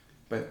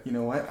but you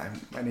know what?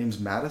 My name's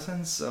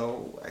Madison,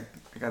 so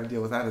I got to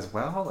deal with that as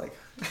well. Like,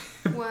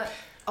 what?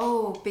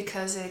 Oh,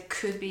 because it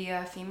could be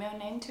a female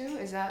name too?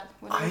 Is that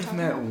what you're I've talking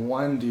met about?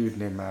 one dude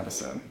named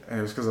Madison, and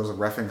it was because I was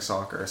reffing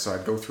soccer, so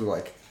I'd go through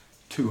like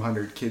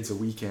 200 kids a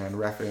weekend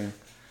reffing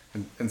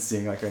and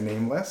seeing like a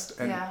name list,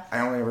 and I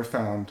only ever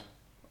found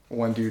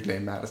one dude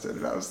named Madison,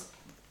 and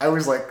I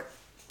was like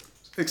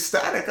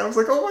ecstatic. I was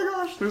like, oh my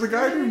gosh, there's a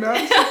guy named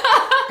Madison.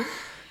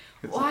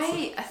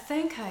 I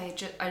think I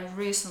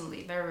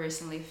very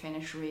recently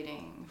finished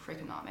reading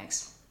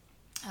Freakonomics,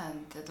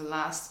 and the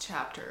last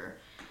chapter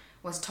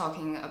was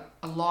talking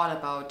a lot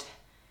about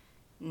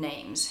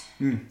names,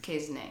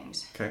 kids'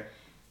 names. Okay.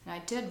 And I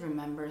did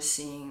remember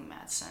seeing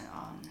Madison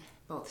on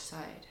both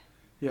sides.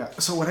 Yeah,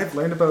 so what I've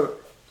learned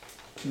about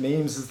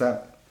names is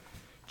that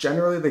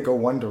generally they go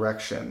one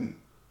direction,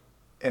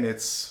 and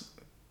it's,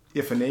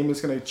 if a name is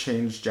going to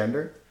change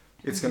gender,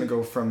 it's going to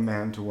go from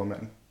man to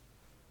woman.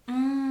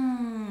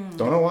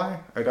 Don't know why.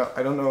 I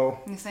don't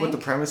know what the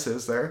premise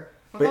is there.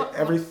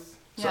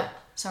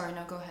 Sorry,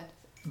 no, go ahead.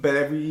 But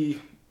every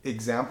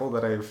example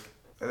that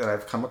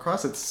I've come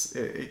across,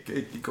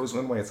 it goes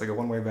one way. It's like a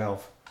one-way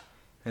valve.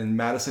 And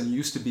Madison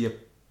used to be a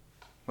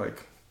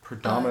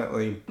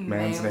predominantly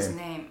man's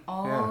name.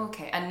 Oh, yeah.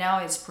 Okay. And now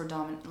it's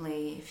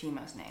predominantly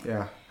female's name.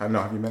 Yeah. I don't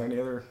know. Have you met any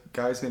other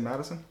guys named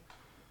Madison?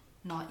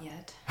 Not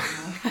yet.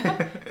 No.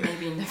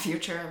 Maybe in the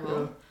future I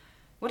will. Yeah.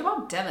 What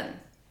about Devin?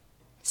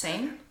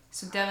 Same?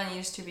 So Devin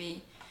used to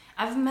be...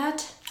 I've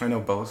met... I know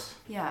both.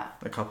 Yeah.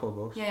 A couple of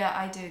both. Yeah,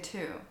 I do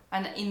too.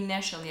 And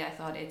initially I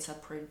thought it's a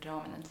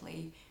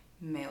predominantly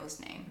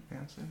male's name.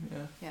 Madison,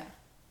 yeah. Yeah.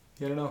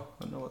 Yeah, I don't know.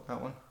 I don't know what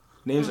that one.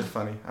 Names are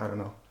funny. I don't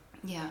know.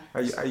 Yeah.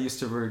 I used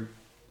to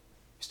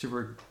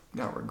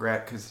not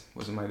regret because it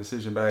wasn't my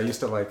decision, but I used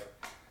to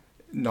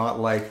not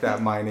like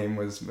that my name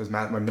was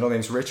Matt. My middle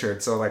name's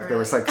Richard, so there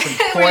was some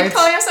points. Were you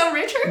calling yourself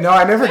Richard? No,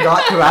 I never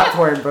got to that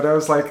point, but I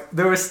was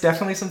there was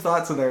definitely some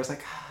thoughts in there. I was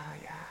like,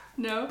 yeah.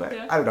 No. But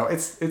yeah. I don't know.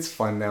 It's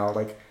fun now.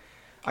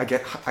 I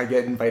get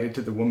invited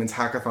to the women's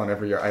hackathon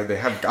every year. They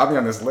have got me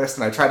on this list,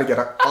 and I try to get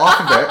off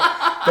of it,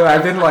 but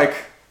I've been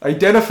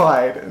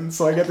identified, and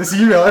so I get this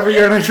email every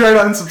year, and I try to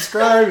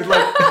unsubscribe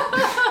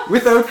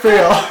without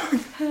fail.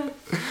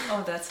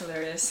 Oh, that's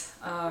hilarious.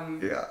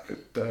 Yeah,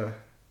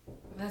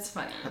 that's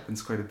funny.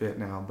 Happens quite a bit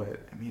now,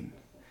 but I mean,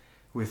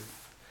 with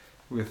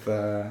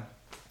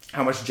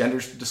how much gender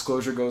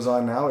disclosure goes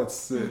on now,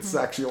 it's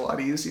actually a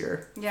lot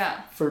easier.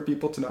 Yeah. For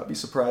people to not be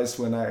surprised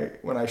when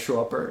I show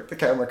up or the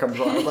camera comes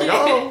on. I'm like,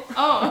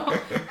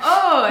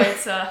 oh,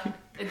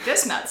 it's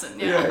this Madison.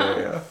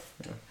 Yeah.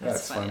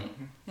 That's funny.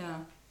 Fun. Yeah.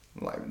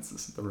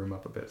 Livens the room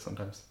up a bit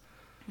sometimes.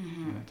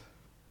 Mm-hmm.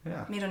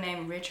 Yeah. Middle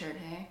name Richard,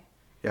 hey?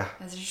 Yeah.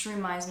 That just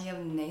reminds me of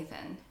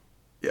Nathan.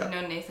 Yeah. You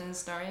know Nathan's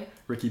story?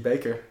 Ricky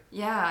Baker.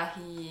 Yeah,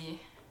 he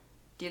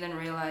didn't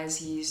realize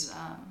he's...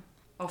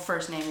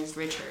 first name is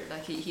Richard.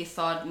 He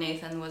thought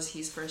Nathan was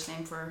his first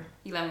name for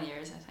 11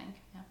 years, I think.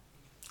 Yeah.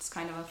 It's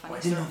kind of a funny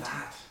story. I didn't know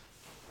that.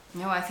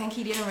 No, I think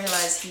he didn't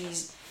realize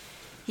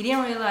he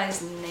didn't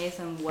realize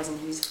Nathan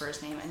wasn't his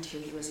first name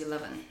until he was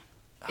 11,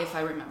 if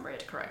I remember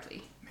it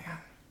correctly. Man.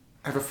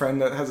 I have a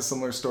friend that has a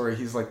similar story.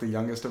 He's the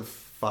youngest of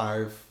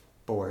 5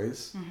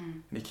 boys. Mm-hmm.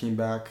 And he came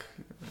back,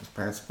 his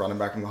parents brought him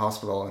back from the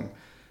hospital, and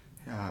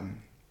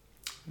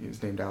he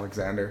was named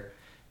Alexander.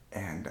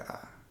 And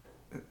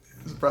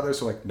his brothers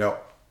were like, no,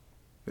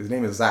 his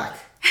name is Zach.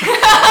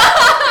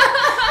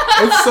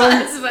 That's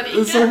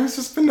funny. So he's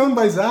just been known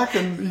by Zach,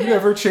 and he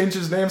never changed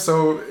his name.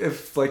 So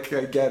if I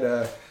get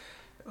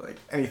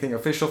anything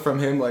official from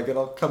him,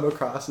 it'll come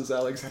across as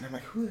Alexander. I'm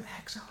like, who the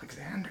heck's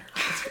Alexander?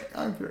 What's going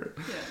on here?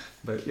 Yeah.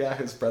 But yeah,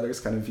 his brothers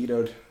kind of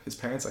vetoed his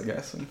parents, I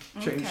guess, and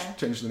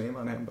changed the name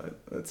on him.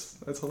 But that's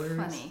hilarious.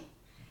 Funny.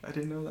 I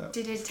didn't know that.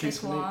 Did it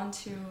take long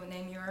to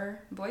name your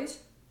boys?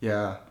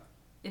 Yeah.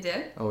 It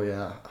did? Oh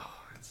yeah. Oh,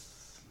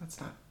 that's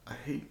not. I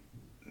hate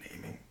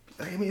naming.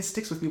 I mean, it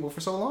sticks with people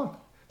for so long.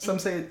 Some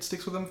say it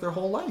sticks with them their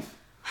whole life.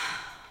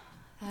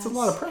 It's a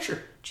lot of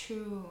pressure.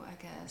 True, I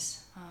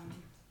guess.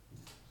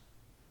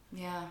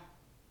 Yeah.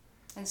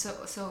 And so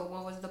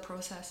what was the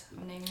process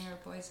of naming your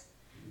boys?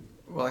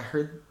 Well, I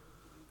heard,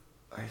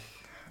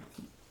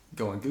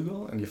 go on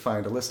Google and you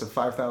find a list of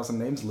 5,000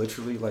 names,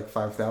 literally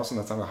 5,000.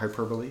 That's not a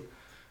hyperbole,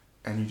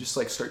 and you just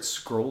start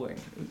scrolling.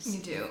 You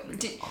do.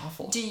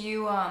 Awful. Did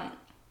you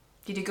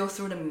go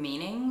through the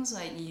meanings?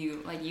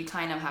 You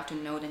kind of have to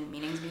know the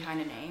meanings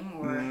behind a name,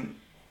 or?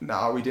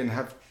 No, we didn't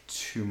have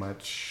too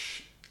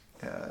much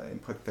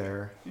input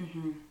there.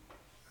 Mm-hmm.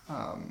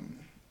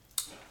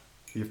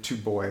 We have 2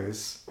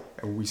 boys,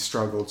 and we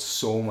struggled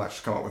so much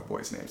to come up with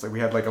boys' names.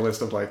 We had a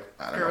list of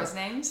girls'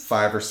 names?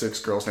 5 or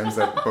 6 girls' names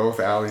that both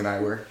Allie and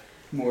I were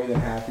more than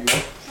happy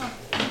with.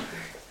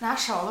 拿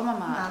熟了，妈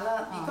妈。拿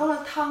了，你倒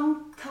了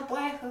汤，他不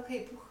爱喝可以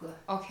不喝。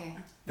 Okay.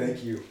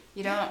 Thank you.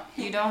 You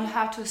don't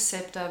have to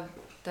sip the.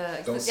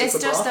 Don't it's sip the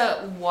just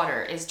broth? the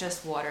water. It's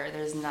just water.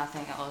 There's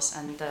nothing else.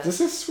 And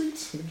This is sweet.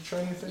 Did you try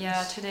anything?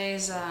 Yeah,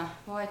 today's.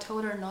 I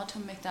told her not to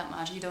make that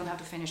much. You don't have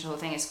to finish the whole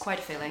thing. It's quite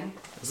filling.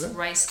 Is It's it?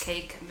 rice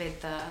cake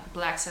with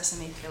black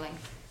sesame filling.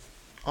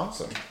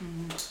 Awesome.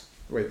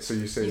 Wait, so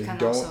you say You can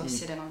don't also eat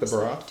sit it on the the side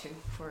broth? too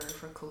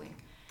for cooling.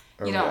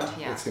 Oh, You don't,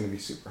 yeah. It's going to be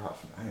super hot.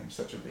 I am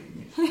such a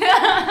baby.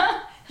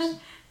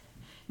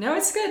 No,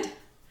 it's good.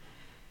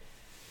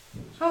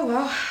 Oh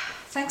well,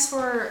 thanks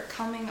for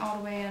coming all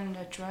the way and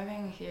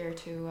driving here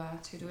to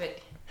do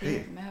it here Hey.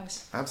 at my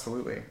house.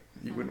 Absolutely.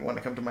 You wouldn't want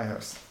to come to my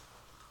house.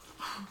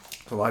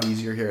 It's a lot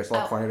easier here. It's a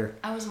lot quieter.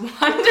 I was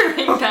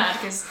wondering that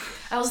because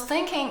I was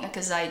thinking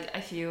because I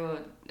feel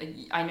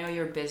I know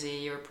you're busy,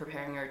 you're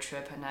preparing your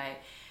trip, and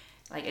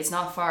it's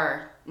not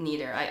far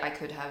neither. I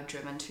could have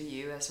driven to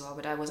you as well,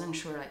 but I wasn't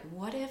sure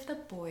what if the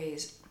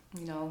boys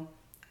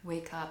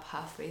wake up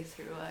halfway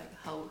through,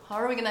 how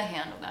are we gonna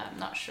handle that? I'm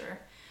not sure.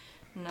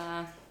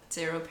 Nah,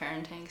 zero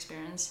parenting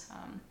experience.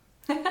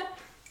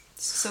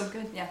 So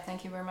good. Yeah,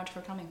 thank you very much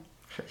for coming.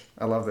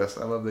 I love this.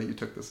 I love that you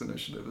took this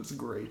initiative. It's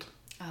great.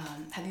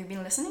 Have you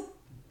been listening?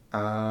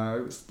 I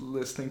was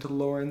listening to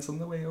Lawrence on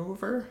the way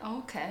over. Oh,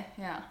 okay,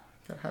 yeah.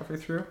 Got halfway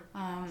through.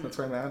 So that's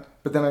where I'm at.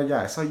 But then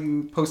I saw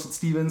you posted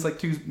Stevens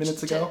 2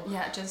 minutes ago.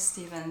 Just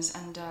Stevens,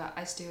 and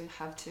I still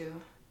have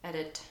to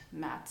edit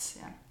Matt's.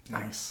 Yeah.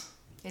 Nice.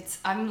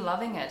 I'm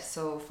loving it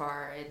so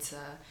far.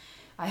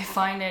 I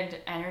find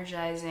it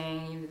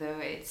energizing, even though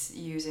it's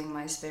using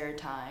my spare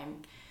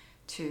time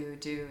to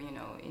do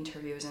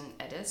interviews and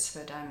edits.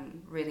 But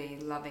I'm really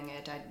loving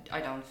it. I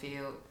don't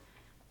feel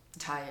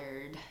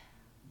tired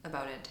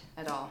about it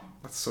at all.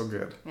 That's so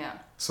good. Yeah.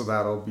 So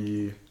that'll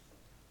be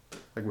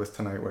with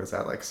tonight. What is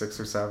that, 6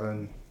 or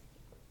 7?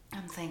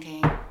 I'm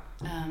thinking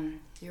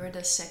you're the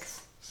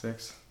 6th.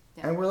 6.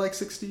 Yeah. And we're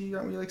 60.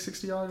 Aren't we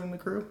 60 odd in the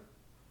crew?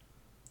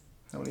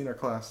 How many in our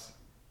class?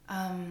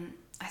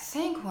 I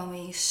think when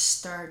we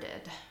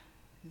started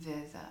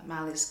with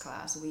Mali's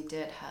class, we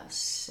did have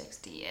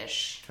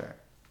 60-ish Okay.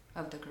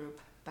 of the group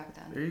back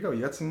then. There you go.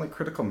 You got some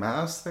critical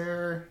mass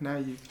there. Now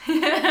you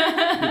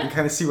can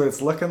kind of see what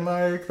it's looking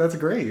like. That's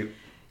great.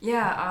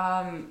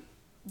 Yeah. And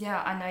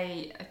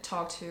I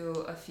talked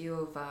to a few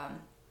of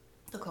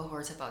the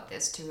cohorts about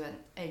this too, and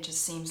it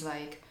just seems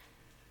like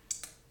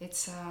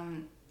it's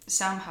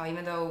somehow,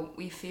 even though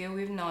we feel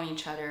we've known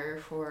each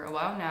other for a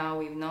while now,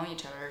 we've known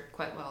each other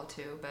quite well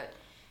too, but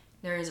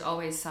there is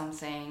always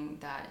something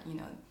that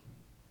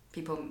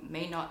people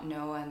may not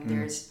know, and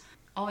there's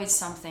always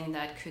something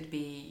that could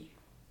be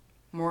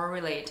more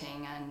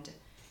relating and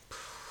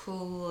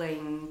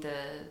pulling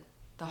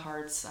the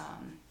hearts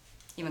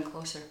even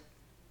closer.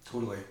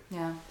 Totally.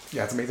 Yeah.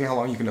 Yeah, it's amazing how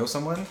long you can know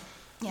someone.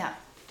 Yeah.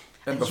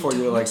 And before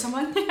you you're know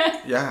someone.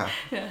 Yeah.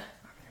 Yeah.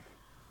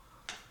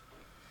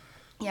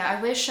 Yeah,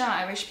 I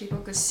wish people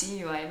could see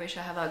you. I wish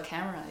I have a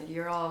camera.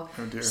 You're all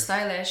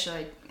stylish.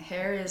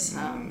 Hair is.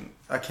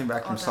 I came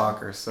back from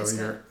soccer, so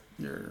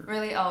you're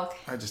really I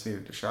just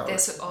needed to shower. I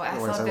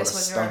Otherwise thought this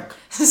was stunk.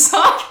 your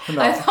sock.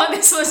 No. I thought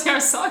this was your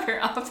soccer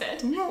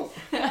outfit. No.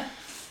 Yeah.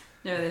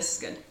 No, this is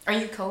good. Are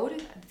you cold?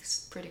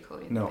 It's pretty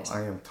cold. No,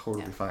 I am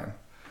totally fine.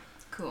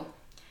 Cool.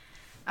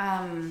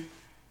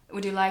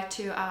 Would you like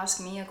to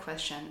ask me a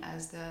question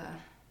as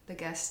the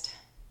guest?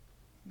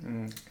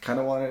 Kind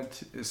of wanted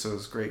to, so it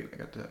was great. I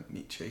got to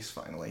meet Chase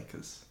finally,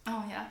 cause.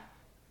 Oh yeah.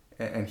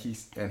 And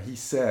he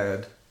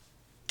said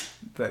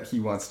that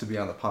he wants to be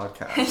on the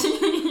podcast.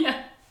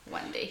 Yeah.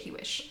 One day he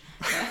wish.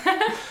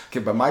 Okay,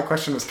 but my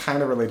question was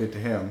kind of related to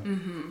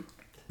him,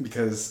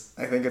 because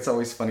I think it's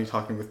always funny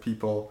talking with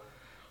people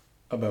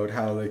about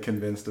how they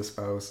convinced a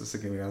spouse, a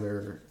significant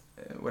other,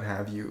 what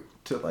have you,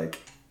 to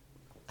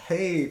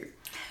hey,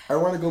 I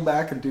want to go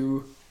back and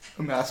do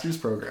a master's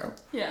program.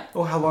 Yeah.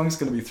 Oh, how long is it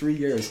going to be? 3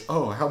 years.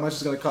 Oh, how much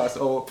is it going to cost?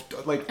 Oh,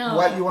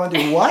 what you want to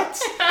do? What?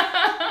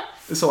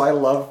 So I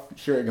love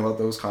hearing about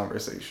those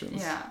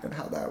conversations and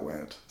how that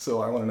went.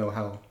 So I want to know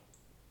how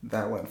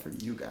that went for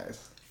you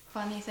guys.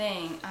 Funny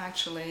thing,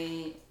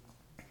 actually,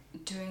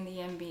 doing the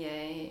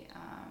MBA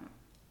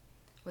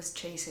was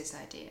Chase's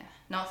idea.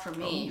 Not for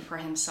me, for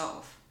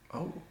himself.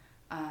 Oh.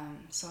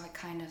 So I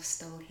kind of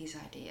stole his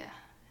idea.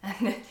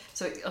 And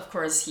so, of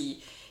course,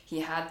 he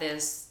had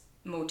this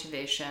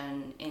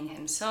motivation in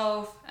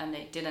himself, and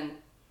it didn't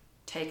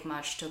take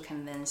much to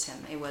convince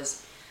him. It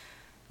was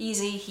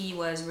easy. He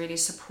was really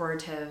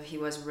supportive. He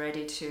was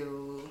ready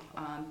to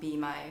be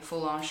my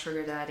full-on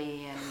sugar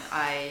daddy,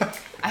 and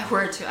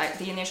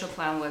the initial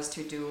plan was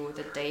to do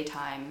the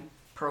daytime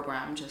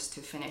program just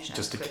to finish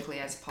as quickly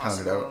as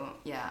possible.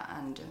 Yeah,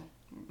 and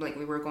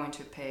we were going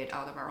to pay it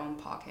out of our own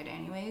pocket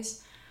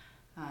anyways,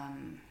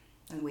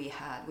 and we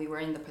were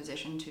in the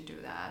position to do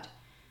that.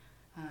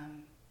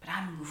 But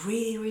I'm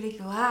really, really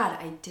glad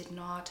I did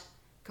not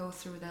go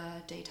through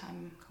the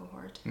daytime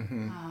cohort.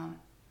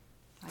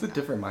 It's a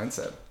different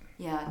mindset.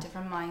 Yeah,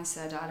 different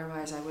mindset.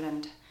 Otherwise, I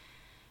wouldn't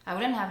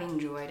have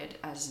enjoyed it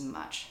as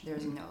much.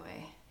 There's no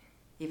way.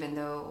 Even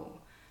though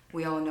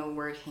we all know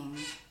working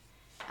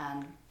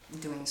and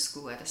doing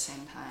school at the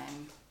same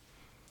time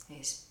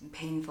is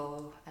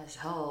painful as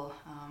hell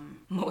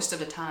most of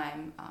the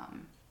time.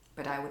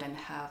 But I wouldn't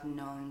have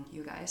known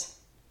you guys.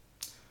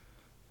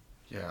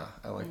 Yeah,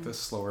 I like the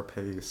slower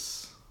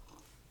pace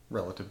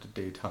relative to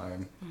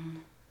daytime.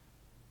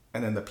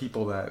 And then the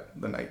people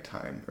that the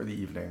nighttime or the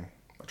evening,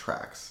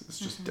 tracks. It's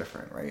just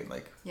different, right?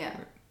 Like Yeah.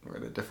 we're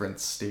at a different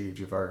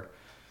stage of our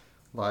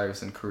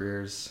lives and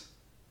careers.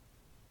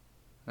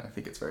 I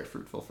think it's very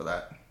fruitful for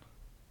that.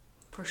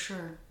 For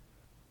sure.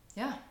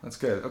 Yeah. That's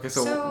good. Okay,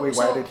 so So-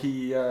 why did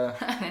he...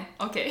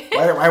 Okay.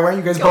 why weren't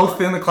you guys Go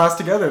both in the class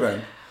together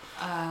then?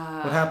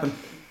 What happened?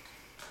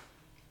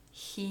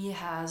 He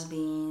has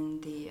been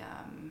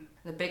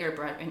the bigger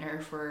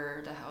breadwinner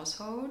for the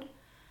household.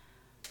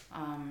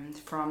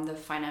 From the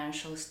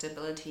financial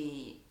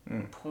stability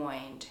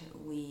point,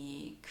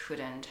 we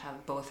couldn't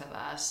have both of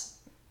us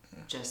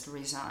just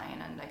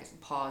resign and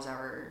like pause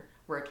our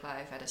work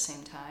life at the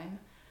same time.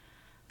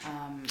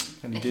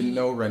 And you didn't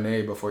know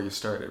Renee before you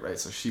started, right?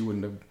 So she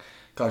wouldn't have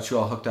got you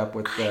all hooked up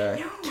with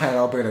the Canada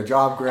Alberta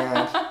Job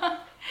Grant.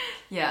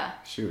 Yeah.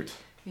 Shoot.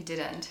 We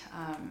didn't.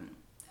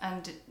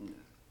 And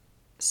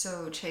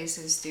so Chase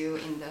is still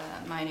in the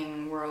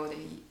mining world.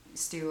 He's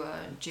still a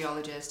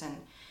geologist and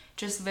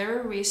just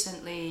very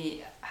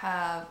recently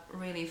have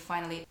really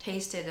finally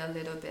tasted a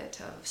little bit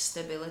of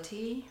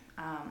stability,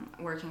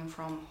 working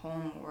from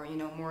home or,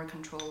 more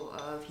control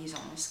of his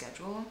own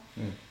schedule.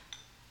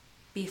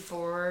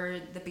 Before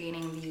the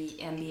beginning of the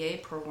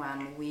MBA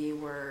program,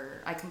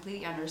 I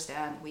completely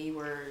understand, we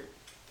were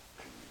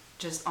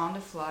just on the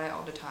fly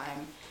all the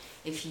time.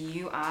 If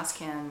you ask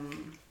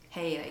him,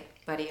 hey,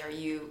 like, buddy, are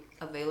you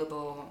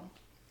available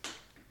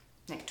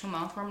like 2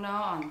 months from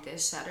now on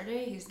this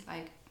Saturday? He's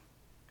like,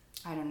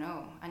 I don't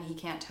know. And he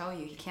can't tell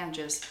you. He can't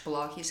just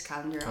block his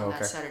calendar on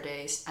that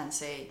Saturday and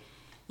say,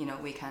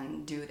 we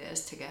can do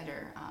this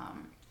together.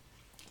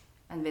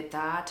 And with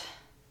that,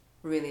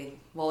 really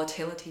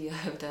volatility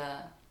of the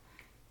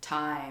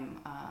time,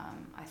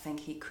 I think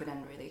he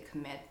couldn't really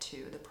commit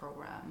to the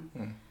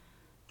program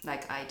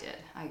like I did.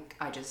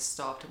 I just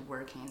stopped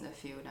working in the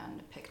field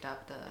and picked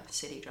up the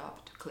city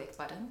job to click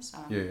buttons.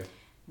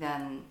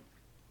 Then,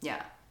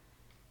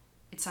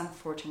 it's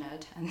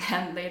unfortunate. And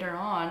then later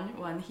on,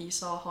 when he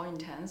saw how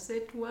intense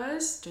it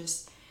was,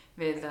 just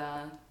with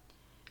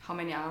how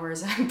many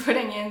hours I'm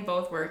putting in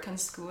both work and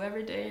school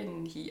every day,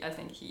 and I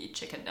think he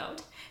chickened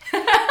out.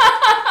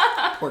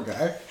 Poor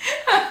guy.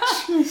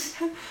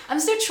 I'm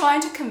still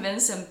trying to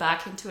convince him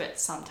back into it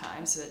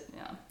sometimes, but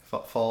yeah.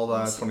 Fall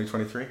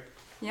 2023?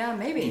 Yeah,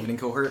 maybe. Evening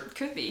cohort?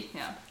 Could be,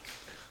 yeah.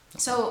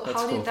 So That's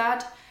how cool. did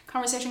that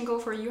conversation go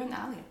for you and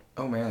Ali?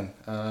 Oh man.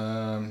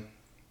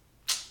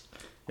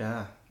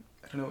 Yeah.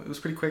 I don't know. It was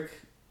pretty quick.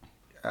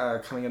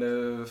 Coming out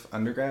of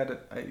undergrad,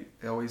 I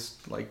always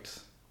liked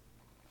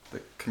the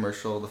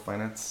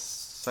finance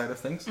side of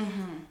things.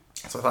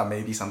 So I thought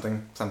maybe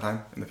sometime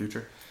in the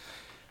future.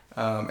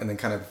 And then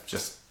kind of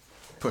just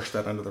pushed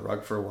that under the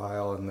rug for a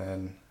while. And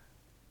then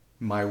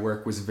my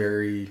work was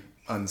very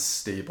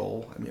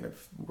unstable. I mean,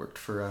 I've worked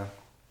for a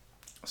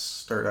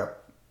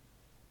startup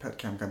pet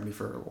cam company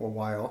for a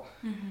while.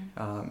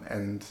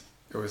 And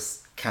it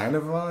was kind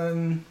of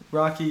on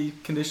rocky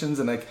conditions.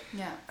 And like,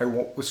 I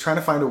was trying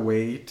to find a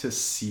way to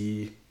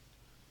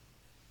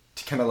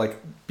kind of like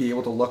be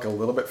able to look a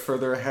little bit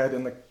further ahead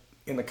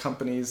in the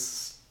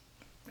company's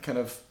kind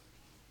of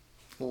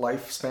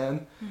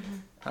lifespan.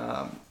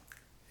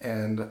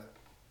 And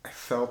I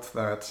felt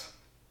that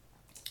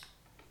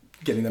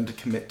getting them to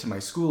commit to my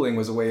schooling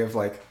was a way of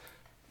like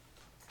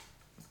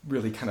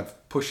really kind of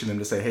pushing them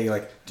to say, hey,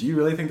 like, do you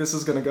really think this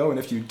is going to go? And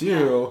if you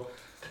do,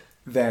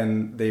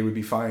 then they would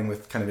be fine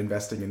with kind of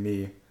investing in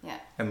me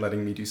and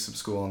letting me do some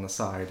school on the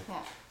side.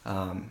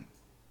 And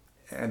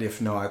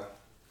if not,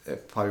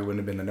 it probably wouldn't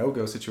have been a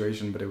no-go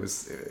situation, but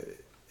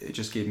it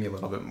just gave me a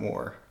little bit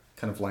more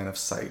kind of line of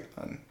sight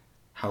on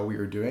how we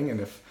were doing. And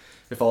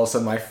if all of a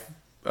sudden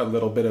a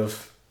little bit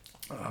of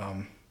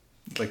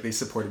like they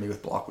supported me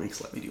with block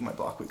weeks, let me do my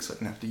block weeks so I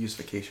didn't have to use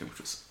vacation, which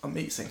was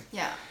amazing.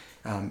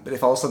 But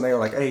if all of a sudden they were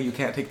like, hey, you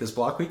can't take this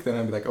block week, then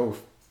I'd be like, oh,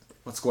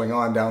 what's going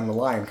on down the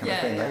line kind of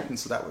thing, right? And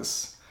so that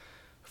was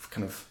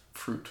kind of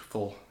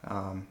fruitful.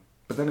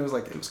 But then it was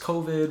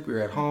COVID, we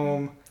were at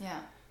home.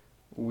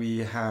 We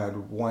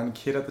had one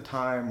kid at the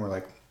time. We're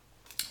like,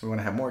 we want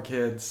to have more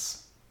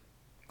kids.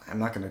 I'm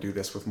not going to do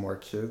this with more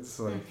kids.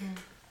 Like,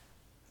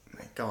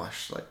 my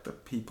gosh, like the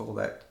people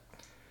that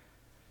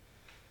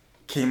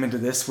came into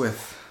this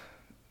with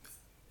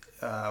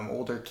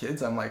older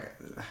kids, I'm like,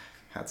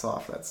 hats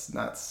off. That's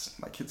nuts.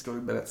 My kids go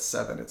to bed at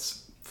 7.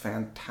 It's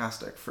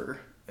fantastic for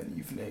an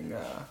evening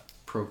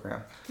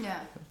program.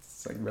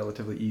 It's like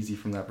relatively easy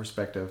from that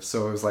perspective.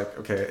 So it was like,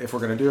 okay, if we're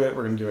going to do it,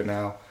 we're going to do it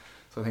now.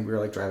 So I think we were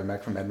like driving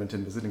back from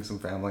Edmonton, visiting some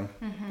family,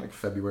 like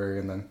February,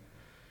 and then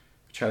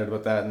we chatted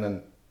about that, and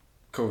then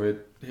COVID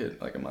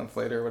hit like a month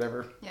later or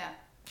whatever.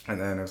 And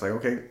then I was like,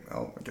 okay,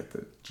 I'll get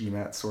the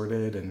GMAT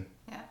sorted, and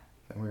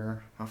then we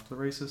were off to the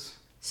races.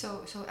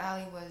 So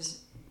Ali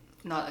was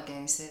not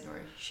against it, or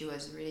she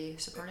was really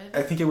supportive?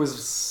 I think it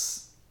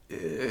was,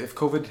 if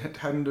COVID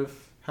hadn't have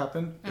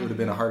happened, it would have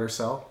been a harder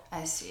sell.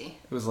 I see.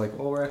 It was like,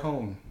 well, we're at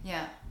home.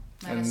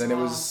 And then it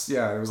was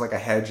like a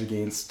hedge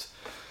against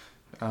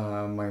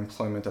my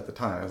employment at the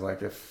time. I was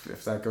like,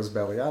 if that goes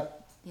belly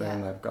up,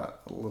 then I've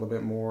got a little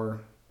bit more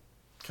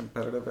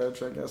competitive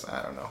edge, I guess.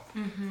 I don't know.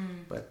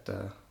 But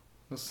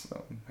was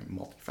like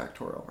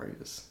multifactorial, right?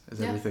 As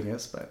Yeah. everything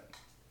is, but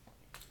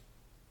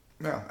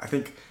yeah, I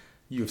think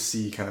U of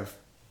C kind of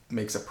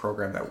makes a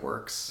program that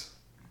works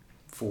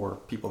for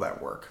people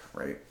that work,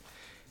 right?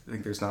 I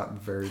think there's not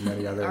very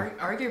many other.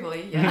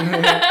 Arguably,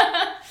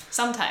 yeah.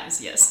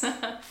 Sometimes, yes.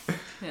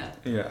 Yeah.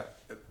 Yeah,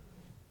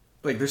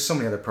 like there's so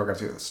many other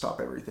programs that stop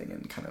everything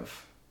and kind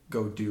of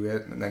go do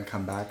it and then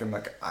come back, and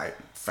like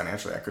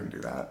financially I couldn't do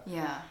that.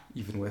 Yeah.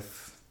 Even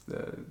with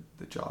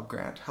the job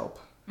grant help,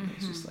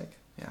 it's just like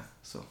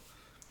so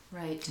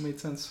Right. it made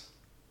sense.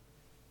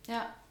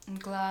 Yeah, I'm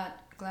glad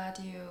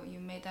you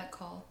made that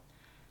call.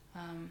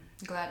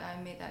 Glad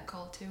I made that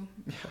call too.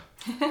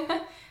 Yeah.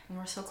 And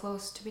we're so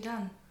close to be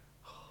done.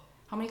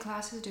 How many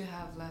classes do you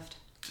have left?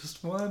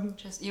 Just one.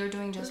 You're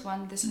doing just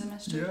one this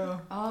semester? Yeah.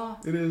 Oh.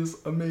 It is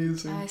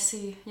amazing. I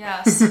see.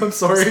 Yes. I'm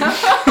sorry.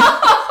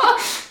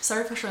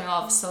 Sorry for showing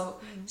off. So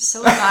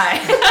am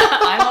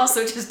I. I'm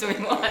also just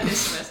doing one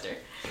this semester.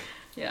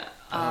 Yeah.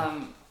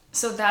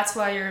 So that's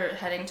why you're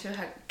heading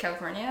to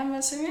California, I'm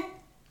assuming?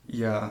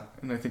 Yeah,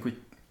 and I think we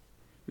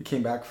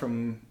came back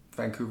from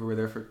Vancouver. We were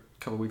there for a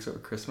couple of weeks over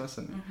Christmas,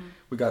 and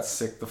we got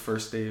sick the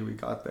first day we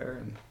got there,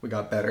 and we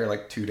got better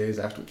like 2 days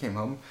after we came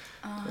home.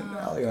 And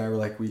Ali and I were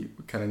like, we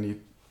kind of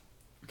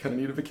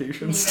need a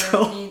vacation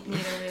still. Need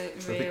a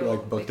So I think we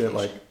like booked it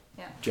like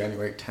Yeah.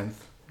 January 10th.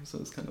 So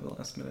it's kind of a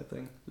last minute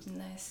thing.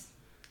 Nice.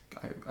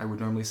 I would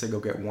normally say go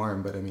get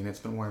warm, but I mean it's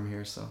been warm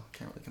here, so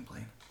can't really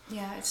complain.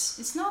 Yeah,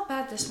 it's not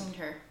bad this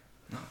winter.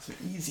 No, it's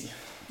easy.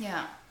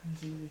 Yeah.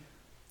 It's easy.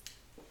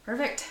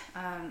 Perfect.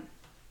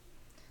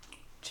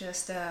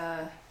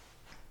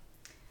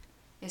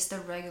 It's the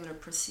regular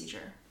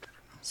procedure.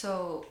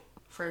 So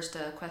first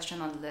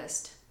question on the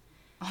list.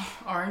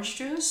 Orange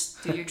juice?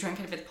 Do you drink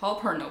it with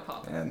pulp or no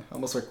pulp? Man, I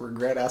almost like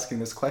regret asking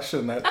this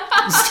question. That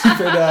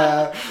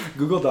stupid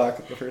Google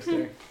Doc the first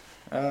day.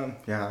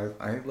 Yeah,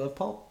 I love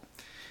pulp.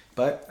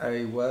 But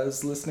I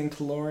was listening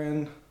to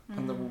Lauren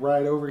on the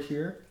ride over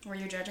here. Were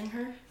you judging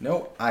her?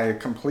 No, I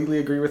completely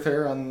agree with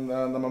her on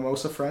the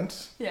mimosa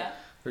front. Yeah.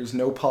 There's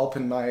no pulp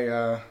in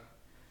my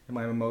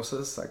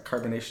mimosas. Like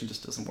carbonation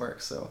just doesn't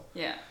work. So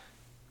Yeah.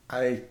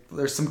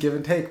 there's some give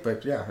and take,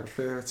 but yeah, if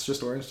it's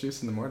just orange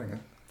juice in the morning.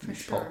 For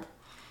sure.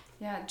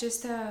 Yeah,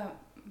 just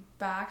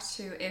back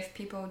to if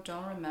people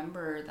don't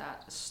remember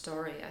that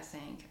story, I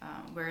think,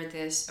 where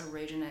this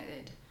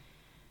originated.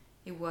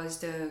 It was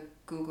the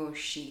Google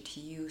Sheet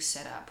you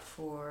set up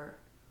for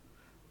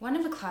one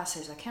of the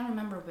classes. I can't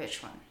remember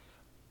which one.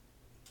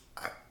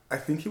 I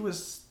think it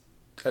was.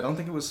 I don't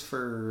think it was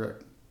for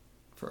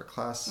a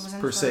class It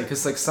wasn't per se, for-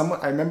 because like someone.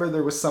 I remember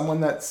there was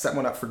someone that set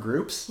one up for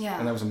groups. Yeah.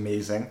 And that was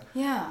amazing.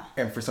 Yeah.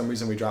 And for some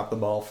reason we dropped the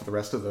ball for the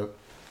rest of the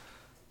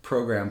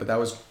program, but that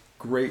was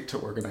great to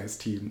organize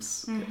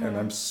teams. And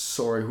I'm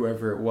sorry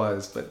whoever it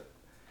was, but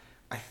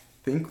I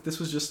think this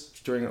was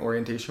just during an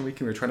orientation week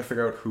and we were trying to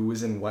figure out who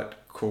was in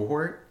what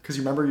cohort, because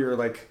you remember you're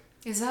like,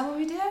 Is that what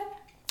we did?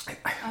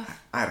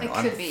 I don't know, It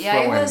could I'm be. Yeah,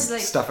 it throwing was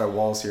like- stuff at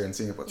walls here and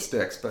seeing what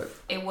sticks, but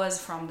It was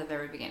from the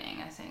very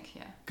beginning, I think.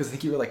 Yeah. because I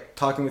think you were like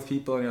talking with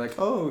people and you're like,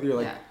 you're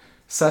like Yeah.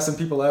 sussing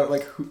people out,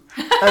 like who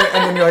and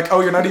then you're like,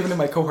 you're not even in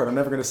my cohort, I'm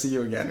never going to see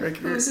you again. Like,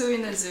 Who's who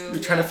in the zoo?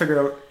 you're trying to figure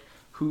out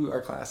who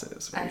our class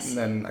is, I right? see. And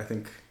then I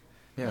think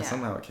Yeah.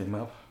 somehow it came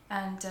up.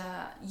 And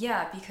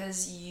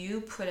because you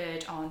put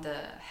it on the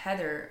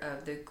header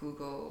of the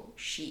Google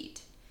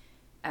Sheet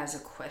as a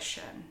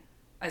question,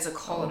 as a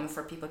column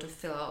for people to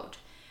fill out.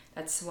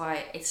 That's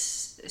why it's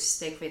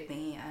stick with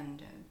me.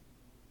 And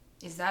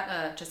is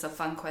that just a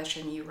fun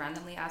question you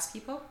randomly ask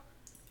people?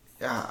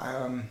 Yeah, I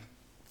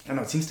don't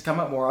know. It seems to come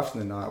up more often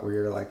than not, where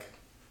you're like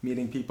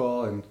meeting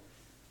people, and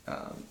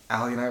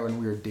Ali and I, when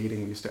we were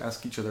dating, we used to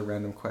ask each other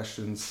random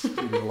questions. We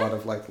did a lot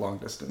of like long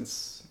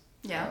distance.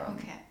 Yeah.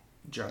 Okay.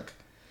 Junk,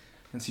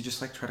 and so you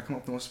just like try to come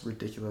up with the most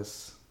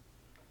ridiculous.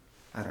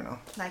 I don't know.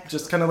 Like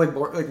Just kind of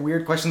like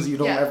weird questions that you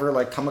don't Yeah. ever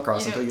like come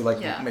across You until don't-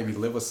 you yeah. maybe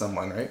live with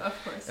someone, right? Of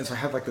course. And so I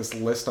have like this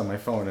list on my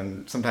phone,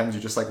 and sometimes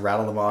you just like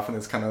rattle them off, and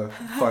it's kind of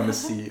fun to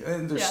see.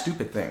 And they're Yeah.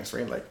 stupid things,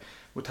 right? Like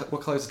what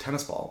color is a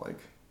tennis ball? Like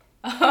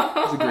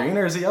is it green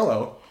or is it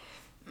yellow?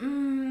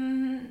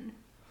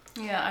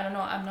 Yeah, I don't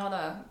know. I'm not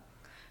a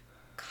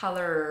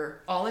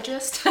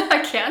colorologist. I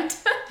can't.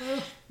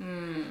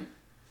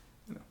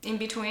 In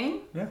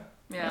between? Yeah.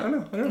 Yeah. I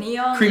don't know.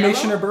 Neon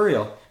Cremation yellow? or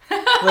burial?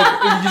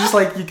 Like you just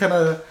like you kind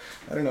of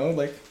I don't know,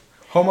 like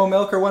homo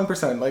milk or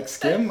 1%, like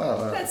skim.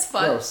 That's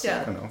fun, Gross.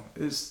 yeah. I don't know.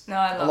 It's No,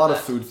 I love a lot that.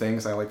 of food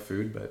things. I like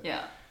food, but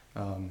Yeah.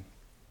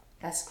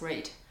 That's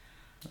great.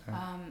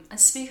 And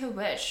speak of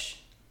which,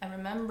 I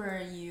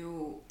remember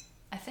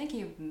I think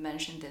you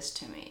mentioned this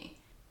to me.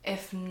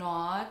 If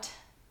not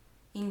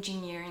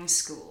engineering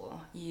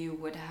school, you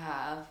would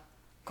have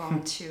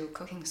gone to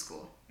cooking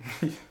school.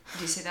 Did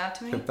you say that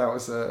to me?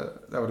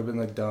 that would have been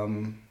the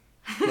dumb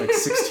like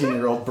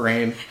 16-year-old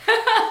brain.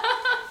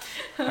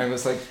 I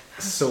was like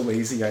so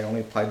lazy. I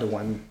only applied to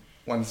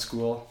one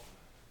school.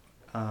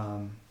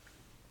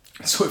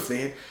 So if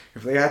they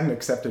hadn't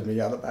accepted me,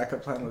 the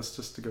backup plan was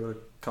just to go to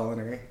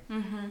culinary.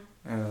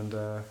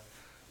 And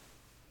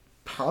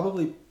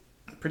probably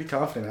pretty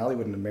confident Ali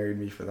wouldn't have married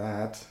me for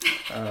that.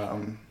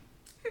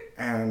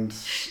 And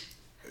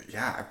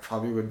yeah, I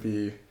probably would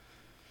be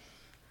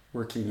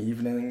working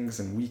evenings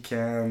and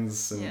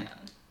weekends and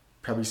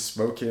probably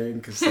smoking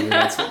because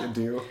that's what you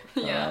do.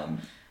 Yeah.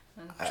 And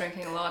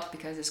drinking a lot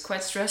because it's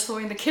quite stressful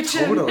in the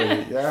kitchen.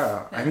 Totally,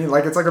 yeah. I mean,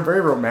 like, it's like a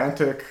very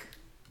romantic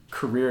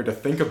career to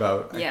think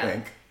about, I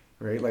think.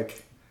 Right?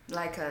 Like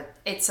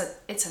it's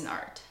an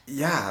art.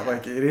 Yeah,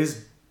 like it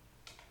is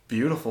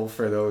beautiful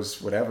for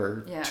those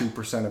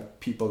 2% of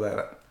people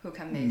that who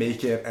can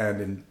make it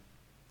and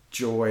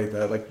enjoy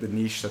the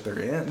niche that they're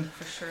in.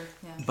 For sure,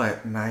 yeah.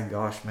 But my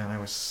gosh, man, I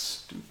was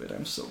stupid.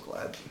 I'm so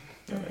glad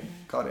that I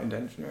got into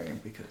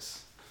engineering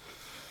because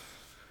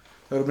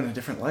that would have been a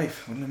different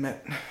life. I wouldn't have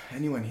met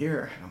anyone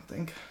here, I don't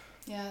think.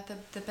 Yeah,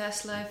 the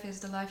best life is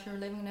the life you're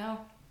living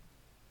now.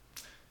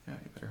 Yeah,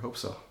 you better hope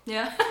so.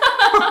 Yeah.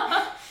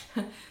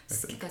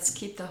 Let's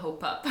keep the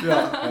hope up.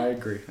 Yeah, I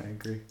agree.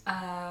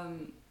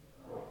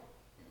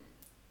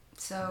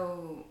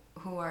 So,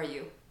 who are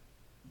you?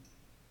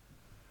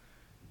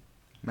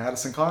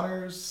 Madison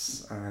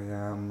Connors. I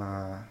am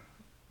a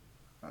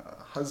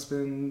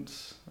husband,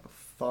 a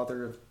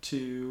father of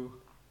 2.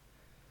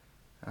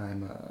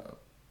 I'm a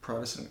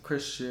Protestant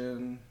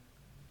Christian.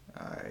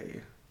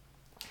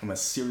 I'm a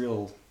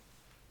serial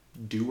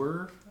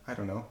doer. I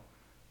don't know.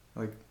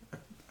 I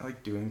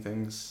like doing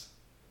things.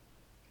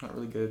 Not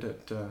really good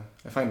at.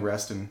 I find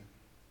rest in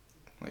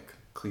like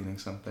cleaning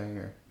something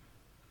or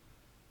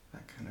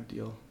that kind of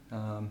deal.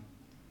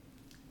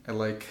 I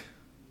like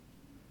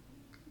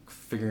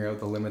figuring out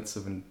the limits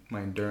of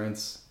my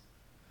endurance.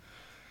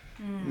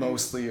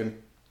 Mostly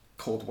in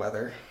cold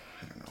weather.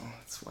 I don't know.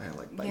 That's why I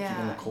like biking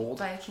in the cold.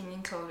 Biking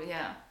in cold.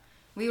 Yeah.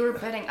 We were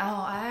betting.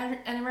 I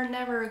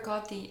never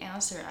got the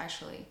answer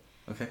actually.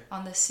 Okay.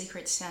 On the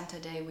Secret Santa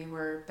day, we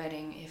were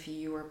betting if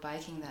you were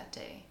biking that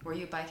day. Were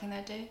you biking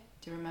that day?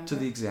 Do you remember? To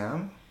the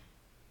exam?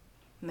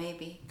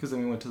 Maybe. Because then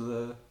we went to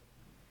the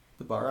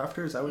bar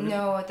after? Is that what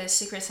No, the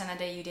Secret Santa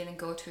day you didn't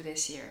go to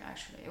this year,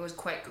 actually. It was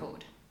quite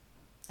cold.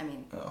 I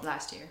mean,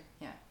 last year,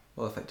 yeah.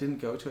 Well, if I didn't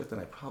go to it, then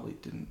I probably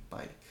didn't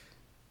bike.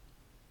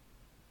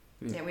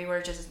 Yeah, we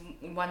were just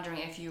wondering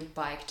if you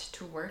biked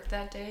to work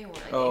that day or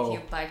if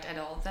you biked at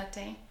all that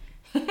day.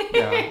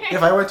 Yeah,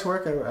 if I went to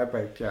work, I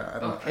biked.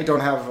 Yeah, I don't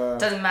have.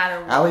 Doesn't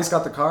matter. Ali's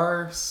got the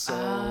car, so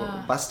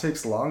bus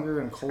takes longer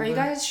and colder. Are you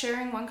guys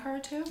sharing one car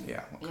too?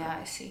 Yeah. Yeah,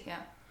 I see.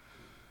 Yeah.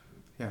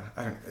 Yeah,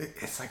 I don't.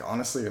 It's like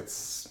honestly,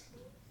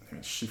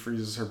 she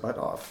freezes her butt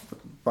off.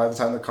 By the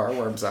time the car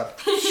warms up,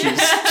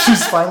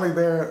 she's finally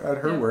there at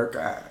her work.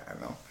 I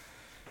don't know.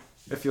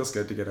 It feels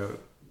good to get out.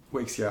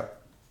 Wakes you up.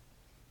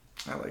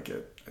 I like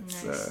it.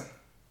 It's nice.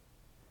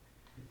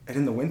 And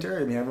in the winter,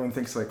 I mean, everyone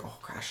thinks like, oh,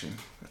 crashing,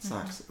 that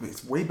sucks.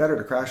 It's way better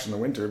to crash in the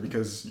winter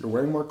because you're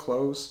wearing more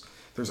clothes.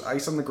 There's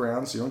ice on the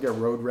ground, so you don't get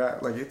road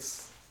rat. Like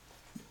it's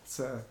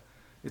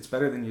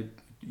better than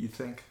you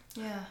think.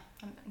 Yeah,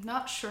 I'm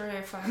not sure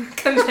if I'm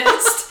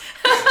convinced.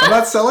 I'm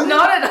not selling it?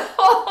 Not at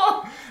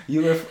all.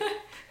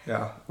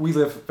 We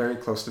live very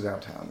close to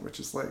downtown,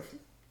 which is like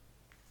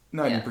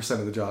 90%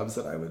 of the jobs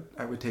that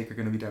I would take are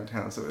going to be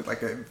downtown. So it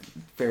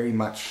very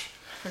much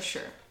for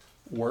sure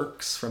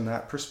works from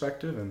that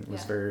perspective and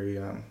was very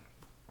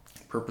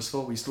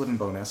purposeful. We used to live in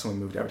Bowness when we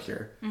moved out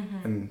here,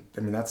 and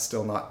I mean that's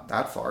still not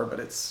that far, but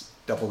it's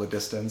double the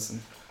distance,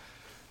 and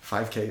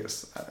 5K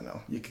is, I don't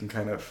know, you can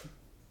kind of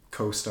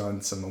coast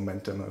on some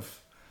momentum of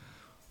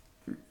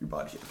your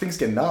body. Things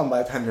get numb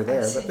by the time you're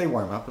there, but they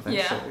warm up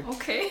eventually. Yeah,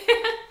 okay.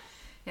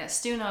 Yeah,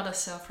 still not a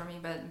sell for me,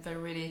 but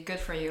really good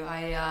for you.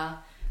 I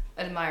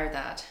admire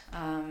that.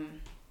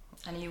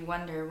 And you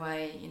wonder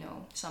why,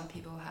 some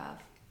people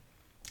have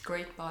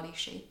great body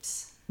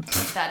shapes.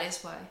 That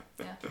is why.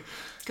 Yeah.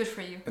 Good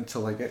for you.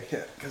 Until I get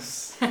hit,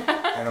 because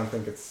I don't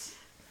think it's...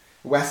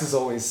 Wes is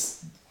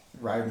always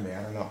riding me.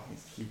 I don't know.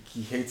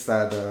 He hates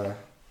that...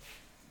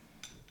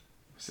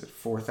 is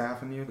it 4th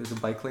Avenue? There's a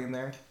bike lane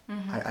there.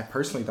 I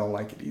personally don't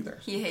like it either.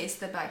 He hates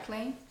the bike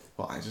lane?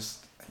 Well, I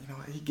just...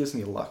 he gives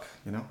me luck,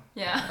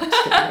 Yeah.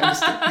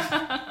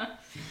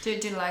 Do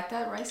you like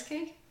that rice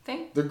cake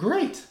thing? They're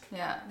great.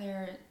 Yeah,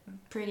 they're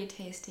pretty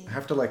tasty. I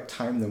have to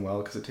time them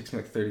well because it takes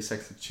me 30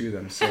 seconds to chew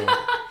them. So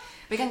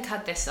we can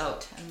cut this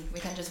out and we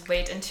can just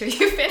wait until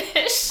you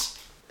finish.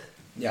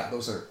 Yeah,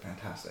 those are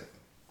fantastic.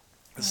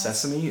 The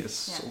sesame is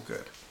so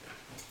good.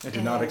 I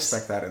did not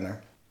expect that in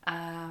there.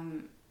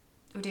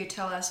 Would you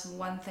tell us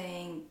one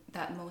thing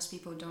that most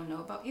people don't know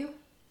about you?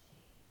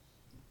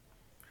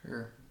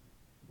 Sure.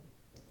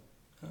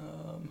 I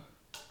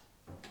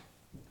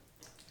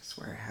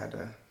swear I had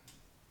a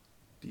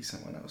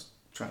decent one. I was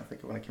trying to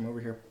think of when I came over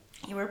here.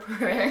 You were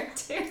prepared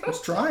too. I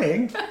was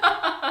trying.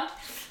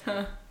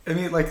 I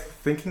mean,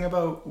 thinking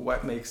about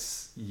what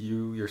makes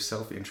you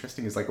yourself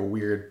interesting is a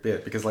weird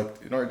bit because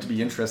in order to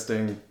be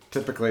interesting,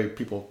 typically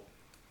people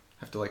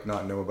have to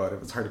not know about it.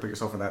 It's hard to put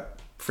yourself in that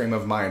frame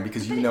of mind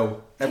because you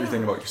know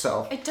everything about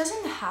yourself. It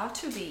doesn't have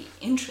to be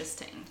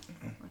interesting.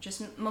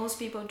 Just most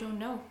people don't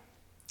know.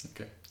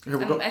 Okay.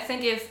 I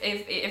think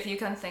if you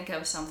can think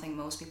of something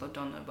most people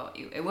don't know about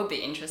you, it would be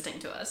interesting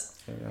to us.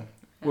 Yeah.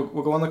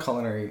 We'll go on the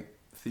culinary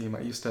theme.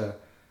 I used to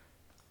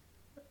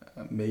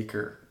make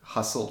or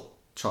hustle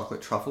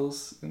chocolate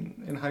truffles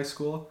in high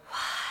school.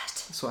 What?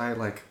 So I had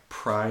like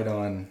pride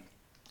on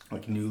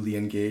like newly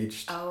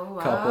engaged Oh,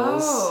 wow.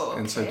 couples,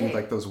 and so I do Okay.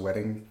 like those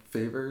wedding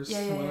favors. Yeah,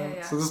 and yeah, whatnot. yeah,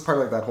 yeah. So this is part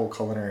of like that whole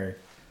culinary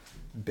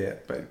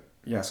bit, but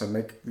yeah. So I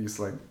make these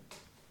like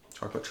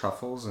chocolate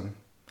truffles, and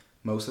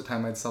most of the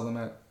time I'd sell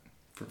them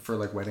for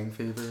like wedding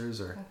favors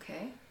or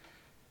Okay.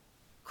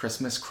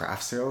 Christmas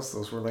craft sales.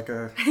 Those were like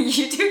a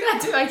You do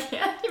that too? I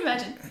can't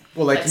imagine.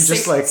 well, like you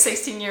just like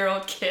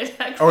 16-year-old kid.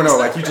 oh no,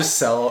 like you just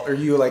sell or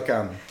you like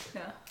Yeah.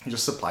 you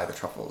just supply the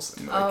truffles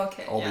and like Oh,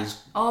 okay. all yeah. these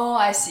Oh,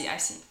 I see.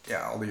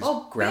 all these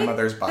Oh,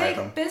 grandmothers buy big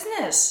them.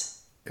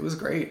 business. It was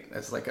great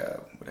as like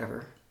a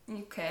whatever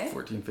Okay.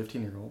 14,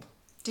 15-year-old.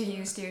 Do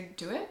you still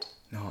do it?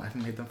 No, I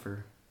haven't made them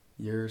for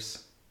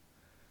years.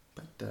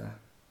 But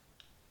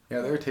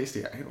yeah, they were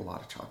tasty. I ate a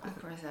lot of chocolate.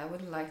 Of course, I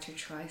would like to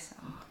try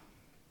some.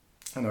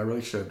 I know I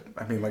really should.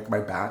 I mean, like my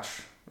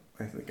batch,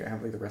 I think I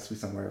have like the recipe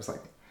somewhere. It was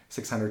like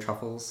 600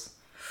 truffles.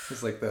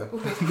 It's like the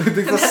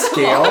the That's a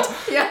scale. lot.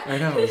 Yeah. I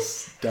know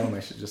it's dumb. I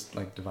should just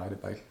like divide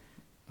it by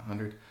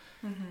 100.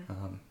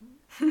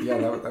 Yeah,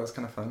 that was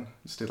kind of fun.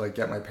 Just to like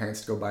get my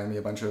parents to go buy me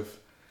a bunch of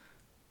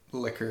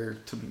liquor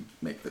to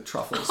make the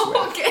truffles with.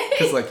 Okay.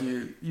 Because like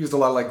you used a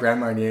lot of like Grand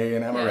Marnier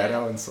and amaretto,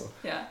 Yeah. and so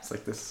Yeah. it's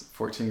like this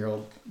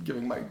 14-year-old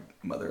giving my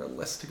mother a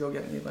list to go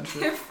get me a bunch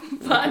of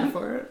Fun. liquor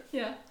for it.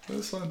 Yeah. It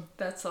was fun.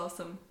 That's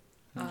awesome.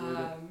 Enjoyed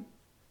it.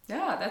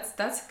 Yeah,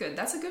 that's good.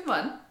 That's a good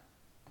one.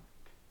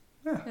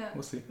 Yeah, Yeah.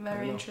 we'll see. I don't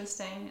Very know.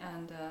 interesting,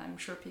 and I'm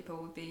sure people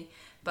would be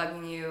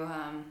bugging you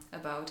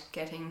about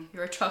getting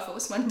your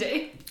truffles one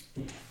day.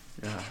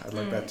 Yeah, I'd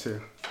like that too.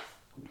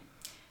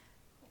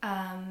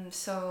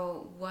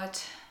 So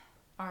what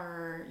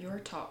are your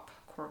top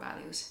core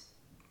values?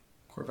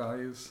 Core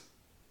values.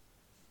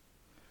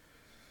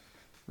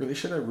 Really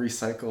should have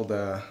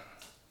recycled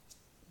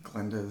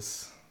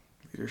Glenda's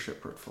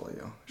leadership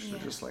portfolio. Should have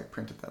Yeah. just like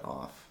printed that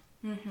off.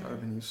 That would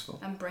have been useful.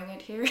 And bring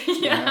it here.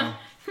 Yeah.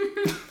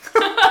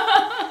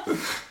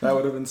 That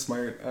would have been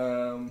smart.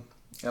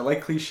 I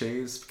like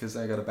cliches because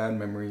I got a bad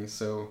memory,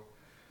 so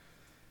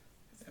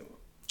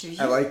Do you?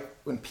 I like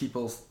when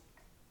people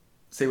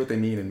say what they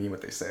mean and mean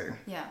what they say.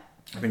 Yeah.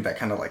 I think that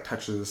kind of like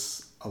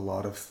touches a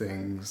lot of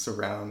things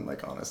around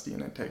like honesty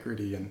and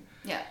integrity and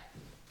Yeah.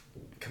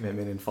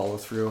 commitment and follow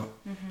through.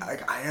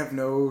 I have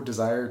no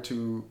desire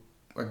to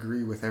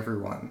agree with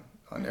everyone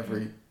on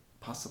every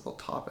possible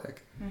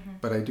topic,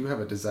 but I do have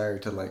a desire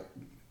to like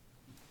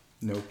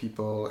know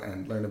people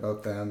and learn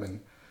about them and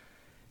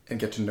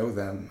get to know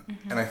them.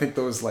 And I think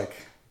those like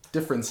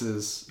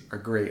differences are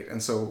great.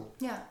 And so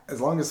Yeah.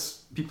 as long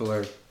as people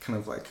are kind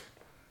of like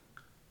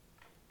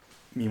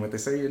mean what they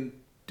say and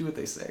do what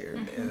they say, or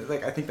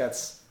like I think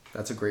that's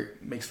a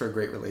great, makes for a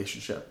great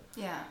relationship.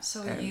 Yeah.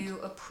 So And- you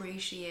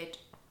appreciate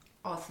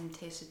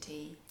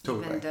authenticity,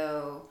 Totally. even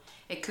though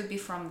it could be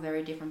from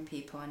very different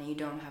people, and you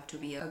don't have to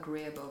be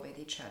agreeable with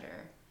each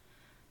other.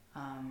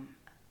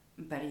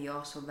 But you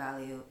also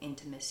value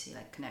intimacy,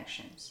 like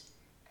connections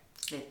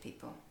with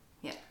people.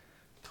 Yeah.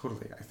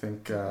 Totally. I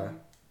think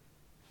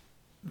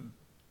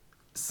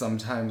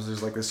sometimes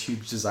there's like this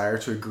huge desire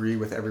to agree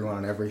with everyone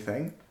on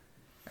everything,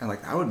 and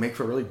like that would make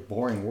for a really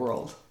boring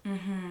world.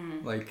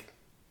 Like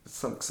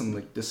some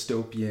like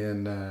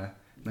dystopian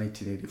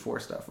 1984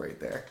 stuff right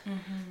there.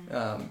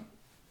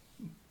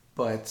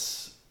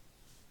 But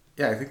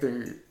yeah, I think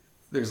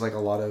there's like a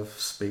lot of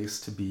space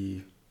to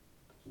be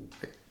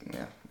like,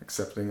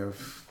 accepting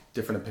of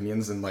different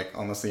opinions and like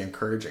honestly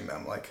encouraging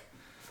them. Like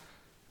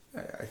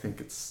I think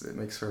it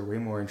makes for a way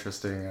more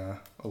interesting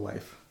a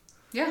life.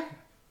 Yeah.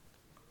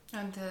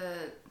 And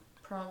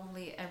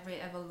probably every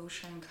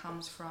evolution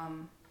comes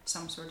from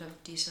some sort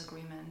of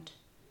disagreement,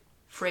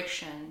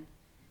 friction,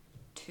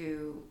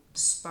 to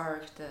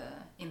spark the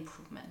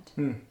improvement.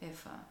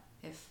 If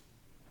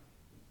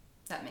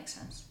that makes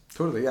sense.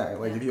 Totally, yeah.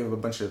 Like Yeah. if you have a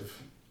bunch of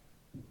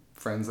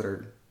friends that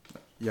are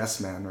yes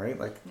men, right?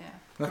 Like Yeah.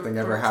 nothing Group-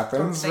 ever group-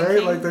 happens, group right?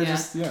 thinking, Like they're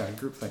yeah. just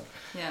group thing.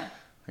 Yeah.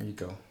 There you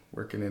go.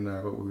 Working in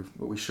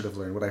what we should have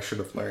learned, what I should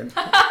have learned.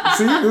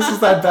 See, this is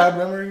that bad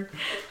memory.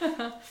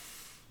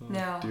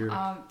 No, dear.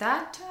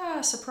 that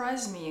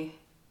surprised me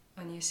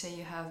when you say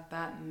you have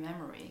bad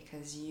memory,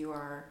 because you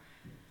are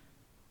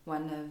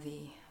one of the,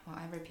 well,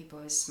 every people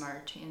is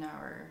smart in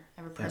our,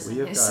 every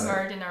person is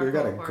smart in our we've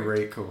got cohort. a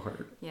great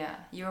cohort. Yeah,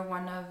 you're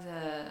one of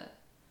the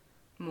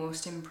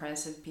most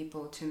impressive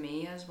people to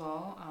me as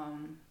well.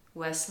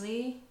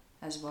 Wesley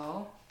as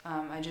well.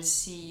 I just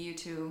see you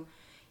two,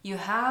 you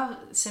have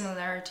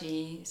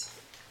similarities.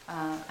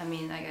 I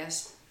mean, I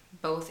guess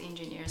both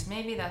engineers.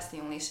 Maybe that's the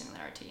only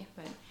similarity,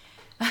 but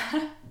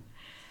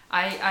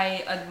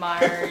I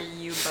admire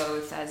you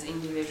both as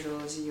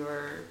individuals.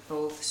 You're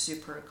both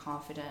super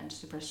confident,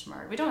 super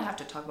smart. We don't have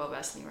to talk about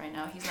Wesley right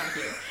now. He's not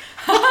here.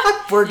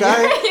 Poor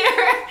guy.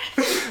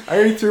 You're I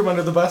already threw him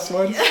under the bus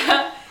once.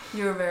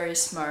 You're very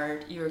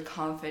smart, you're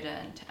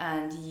confident,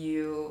 and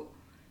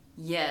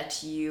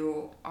yet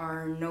you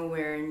are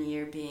nowhere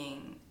near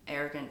being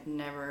arrogant,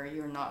 never.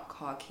 You're not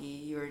cocky.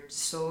 You're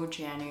so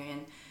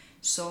genuine,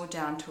 so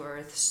down to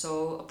earth,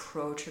 so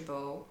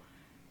approachable,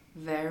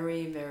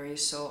 very, very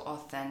so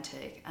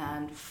authentic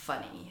and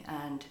funny,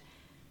 and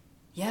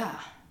yeah,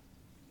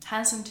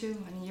 handsome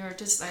too. And you're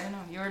just, I don't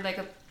know, you're like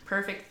a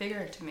perfect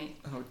figure to me.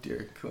 Oh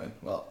dear, Quinn.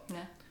 Well,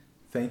 yeah.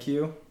 Thank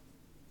you.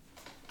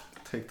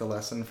 Take the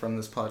lesson from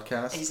this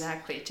podcast.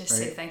 Exactly. Just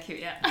right? say thank you.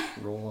 Yeah.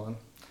 Roll on.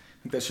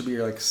 I think that should be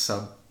your like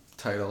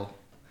subtitle.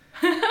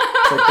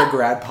 It's like the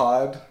grad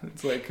pod.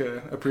 It's like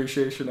a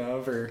appreciation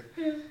of, or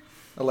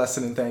a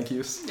lesson in thank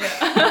yous.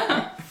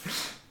 Yeah.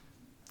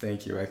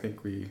 Thank you. I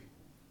think we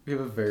have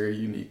a very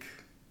unique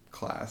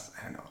class.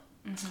 I don't know.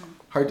 Mm-hmm.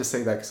 Hard to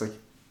say that because like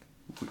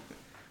we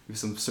have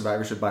some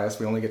survivorship bias.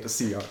 We only get to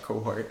see our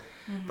cohort.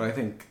 Mm-hmm. But I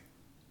think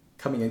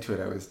coming into it,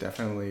 I was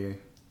definitely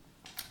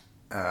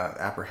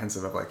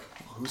apprehensive of like,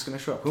 well, who's going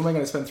to show up? Who am I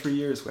going to spend 3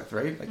 years with,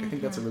 right? Like, I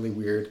think that's a really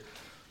weird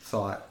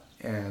thought.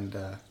 And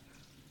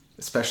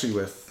especially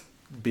with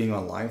being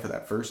online for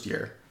that first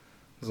year.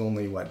 It was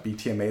only,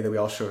 BTMA that we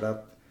all showed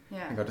up.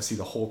 Yeah. I got to see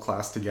the whole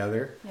class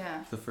together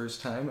Yeah. the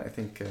first time. I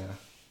think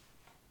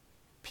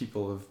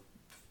people have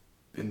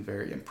been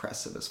very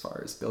impressive as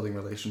far as building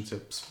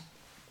relationships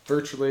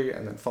virtually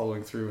and then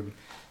following through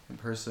in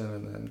person,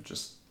 and then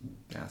just,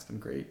 yeah, it's been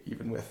great,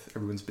 even with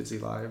everyone's busy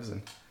lives.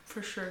 And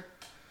For sure.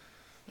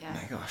 Yeah.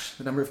 my gosh,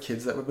 the number of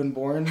kids that have been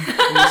born in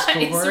this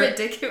cohort. It's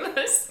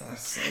ridiculous.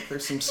 It's like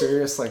there's some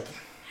serious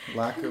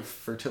lack of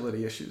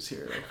fertility issues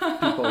here. Like,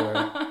 people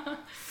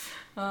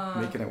are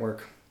making it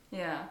work.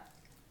 Yeah.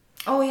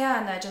 Oh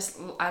yeah, and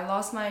I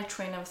lost my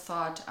train of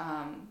thought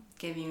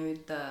giving you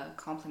the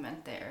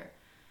compliment there.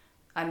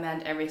 I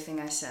meant everything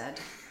I said.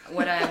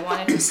 What I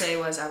wanted to say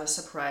was I was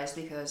surprised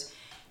because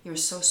you're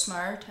so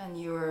smart and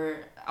you're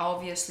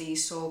obviously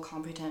so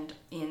competent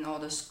in all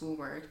the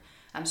schoolwork.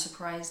 I'm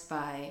surprised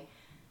by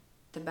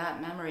the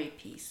bad memory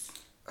piece.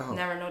 Oh.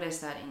 Never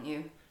noticed that in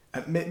you.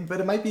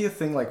 But it might be a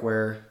thing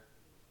where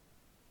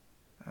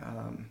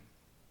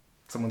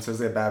someone says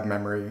they have bad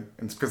memory, and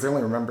it's because they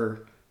only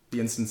remember the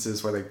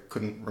instances where they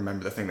couldn't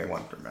remember the thing they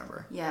wanted to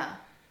remember. Yeah.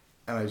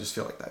 And I just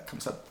feel like that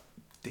comes up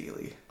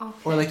daily. Okay.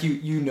 Or like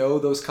you know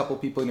those couple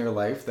people in your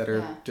life that are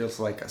Yeah.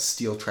 just like a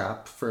steel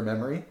trap for a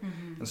memory.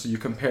 Mm-hmm. And so you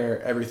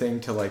compare everything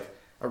to like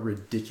a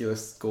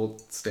ridiculous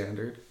gold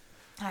standard.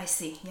 I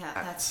see. Yeah,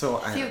 that's. So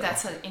I I feel don't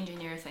that's an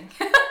engineer thing,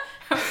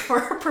 or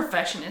a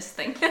perfectionist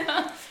thing,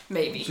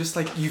 maybe. Just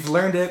like you've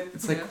learned it,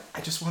 it's like Yeah.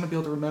 I just want to be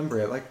able to remember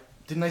it. Like,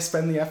 didn't I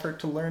spend the effort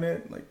to learn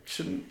it? Like,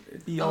 shouldn't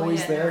it be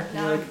always there?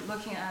 Now You're like, I'm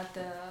looking at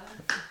the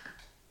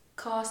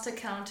cost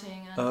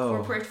accounting and Oh.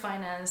 corporate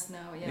finance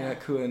now. Yeah. yeah,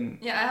 Kuan,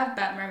 Yeah, I have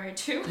bad memory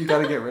too. you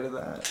got to get rid of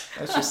that.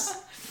 That's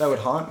just that would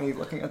haunt me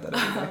looking at that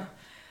every day.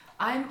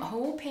 I'm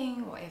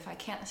hoping if I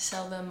can't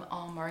sell them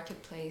on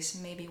marketplace,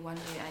 maybe one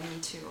day I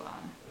need to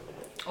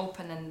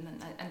open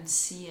and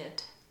see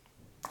it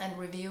and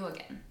review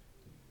again.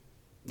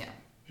 Yeah.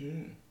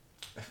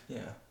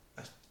 Yeah,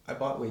 I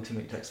bought way too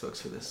many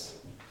textbooks for this.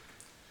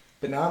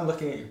 But now I'm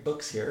looking at your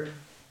books here.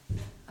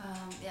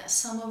 Yeah,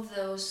 some of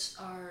those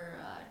are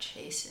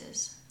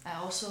chases. I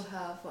also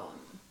have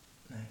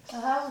Nice. I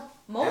have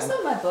most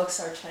of my books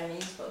are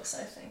Chinese books,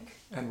 I think.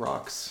 And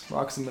rocks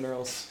and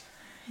minerals.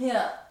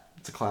 Yeah.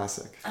 It's a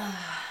classic.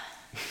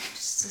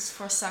 Just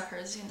for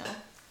suckers, you know.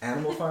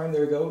 Animal Farm,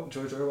 there we go.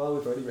 George Orwell,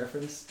 we've already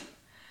referenced.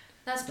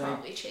 That's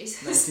probably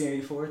chases.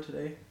 1984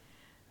 today.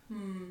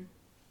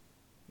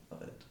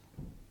 Love it.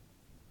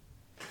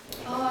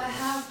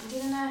 Oh,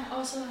 didn't I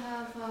also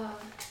have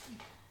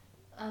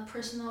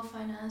personal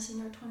finance in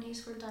your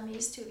 20s for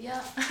dummies too?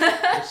 Yeah.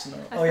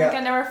 Personal. I think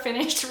I never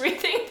finished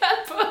reading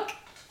that book.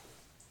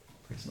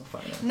 Personal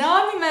finance.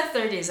 Now I'm in my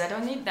 30s. I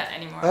don't need that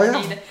anymore. Oh,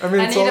 yeah.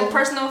 I need a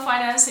personal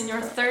finance in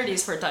your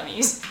 30s for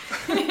dummies.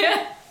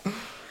 Yeah.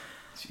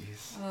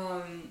 Jeez.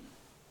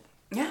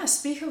 Yeah,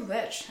 speak of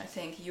which, I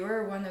think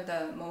you're one of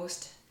the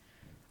most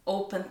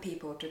open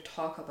people to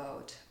talk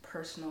about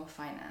personal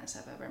finance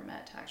I've ever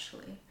met,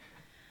 actually.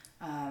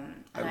 I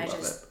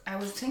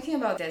was thinking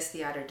about this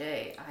the other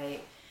day. I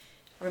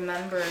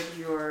remembered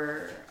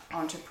your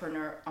I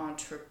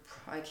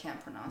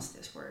can't pronounce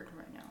this word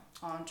right now.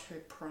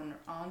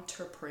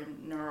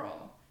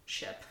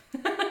 Entrepreneurship.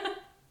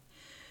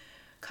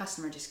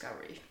 Customer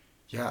discovery.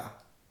 Yeah.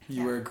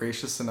 You were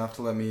gracious enough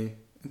to let me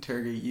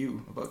interrogate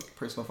you about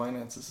personal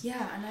finances.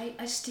 Yeah, and I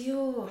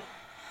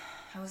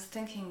was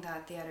thinking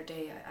that the other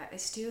day. I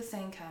still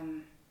think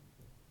I'm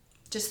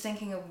just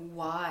thinking of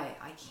why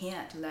I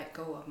can't let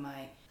go of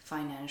my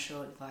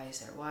financial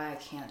advisor, why I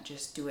can't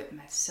just do it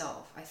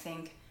myself. I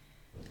think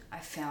I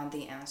found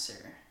the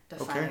answer, the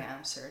final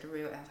answer, the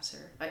real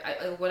answer.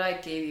 What I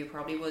gave you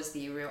probably was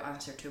the real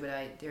answer too,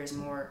 but there's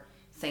more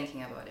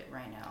thinking about it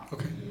right now.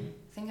 Okay.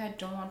 I think I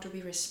don't want to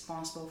be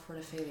responsible for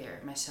the failure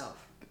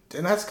myself.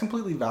 And that's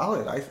completely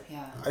valid. I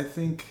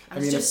think...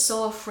 I'm just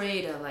so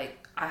afraid of I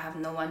have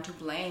no one to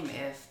blame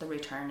if the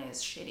return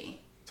is shitty.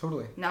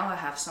 Totally. Now I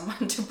have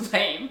someone to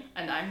blame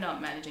and I'm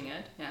not managing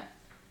it. Yeah.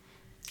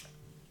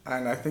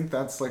 And I think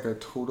that's a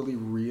totally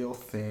real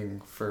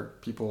thing for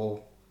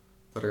people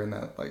that are in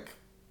that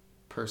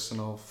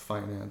personal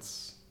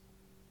finance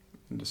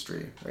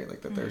industry, right?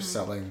 Like that they're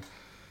selling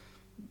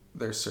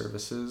their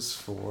services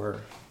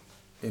for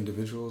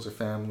individuals or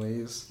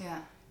families.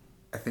 Yeah.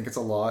 I think it's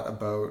a lot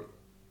about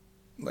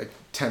like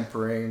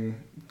tempering,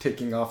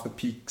 taking off the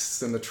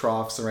peaks and the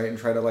troughs, right? And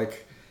try to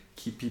like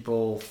keep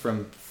people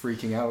from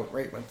freaking out,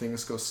 right? When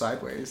things go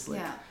sideways.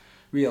 Like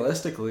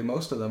realistically,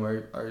 most of them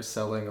are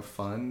selling a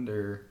fund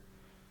or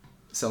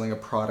selling a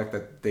product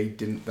that they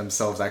didn't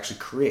themselves actually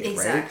create,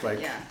 exactly, right?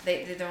 Like, yeah.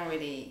 They don't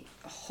really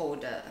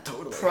hold a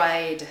Totally.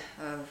 pride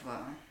of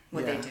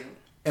what they do.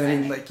 And I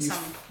mean, like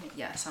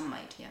some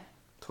might, yeah.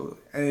 Totally.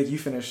 And like, you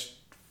finished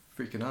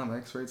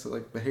Freakonomics, right? So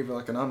like behavioral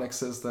economics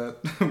says that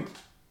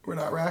we're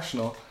not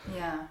rational.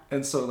 Yeah.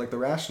 And so like the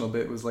rational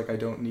bit was like, I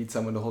don't need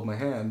someone to hold my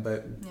hand,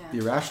 but the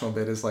irrational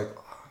bit is like,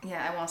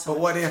 yeah, I want someone.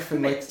 But what if,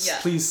 and like,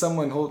 please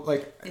someone hold,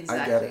 like,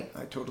 exactly. I get it.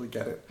 I totally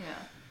get it. Yeah.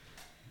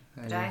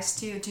 But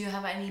do you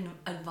have any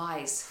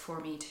advice for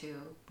me to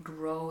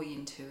grow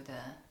into the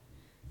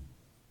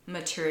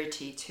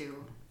maturity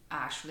to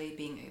actually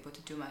being able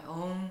to do my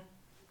own?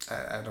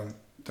 I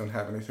don't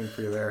have anything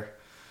for you there.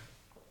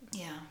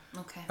 Yeah,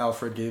 okay.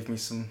 Alfred gave me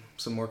some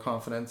more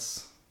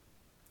confidence.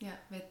 Yeah,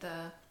 with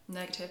the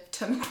negative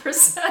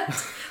 10%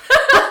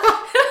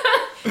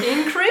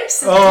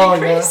 increase.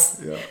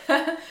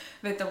 Yeah.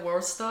 With the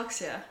world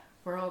stocks, yeah.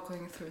 We're all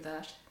going through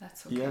that.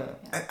 That's okay. Yeah.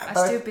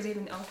 I still believe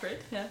in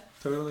Alfred. Yeah.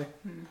 Totally.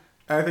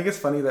 I think it's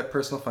funny that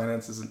personal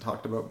finance isn't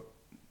talked about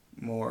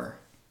more.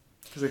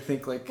 Because I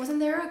think like... Wasn't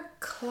there a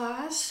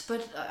class?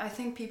 But I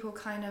think people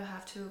kind of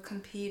have to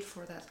compete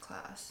for that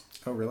class.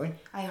 Oh, really?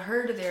 I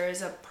heard there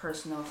is a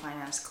personal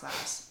finance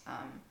class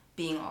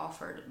being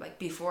offered, like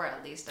before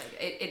at least. Like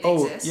it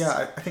exists. Oh,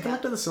 yeah. I think I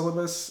looked at the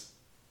syllabus.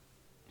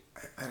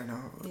 I don't know.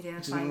 You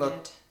didn't find look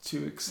it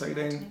too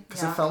exciting.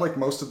 Because it felt like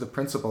most of the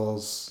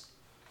principles...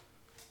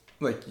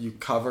 like you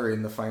cover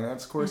in the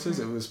finance courses.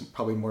 It was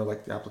probably more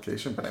like the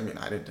application, but I mean,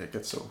 I didn't take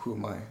it, so who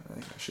am I? I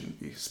think I shouldn't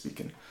be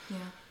speaking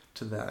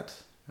to that.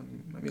 I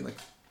mean, like,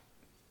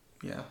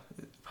 yeah,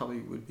 it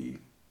probably would be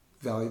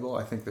valuable.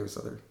 I think there's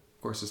other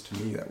courses to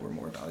me that were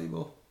more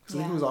valuable. Because I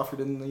think it was offered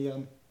in the,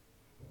 I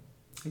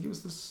think it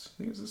was this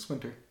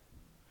winter.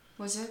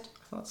 Was it?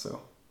 I thought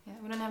so. Yeah,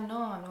 we don't have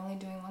I'm only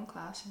doing one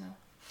class, you know.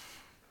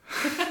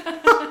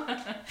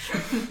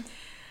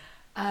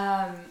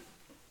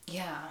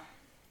 Yeah.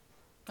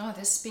 Oh,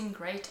 this has been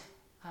great.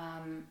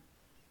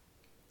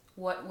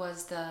 What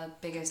was the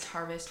biggest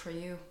harvest for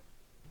you?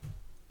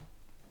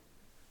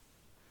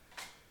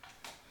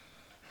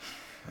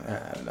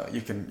 I don't know.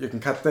 You can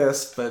cut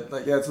this, but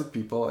like it's with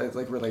people. It's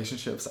like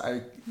relationships.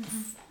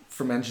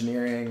 From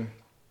engineering,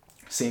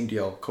 same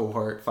deal.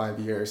 Cohort, 5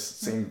 years,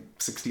 same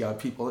 60 odd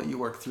people that you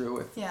work through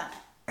with. Yeah.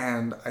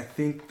 And I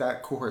think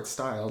that cohort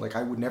style, like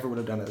I would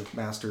have done a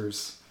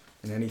master's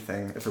in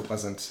anything if it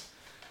wasn't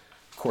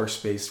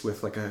course based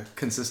with like a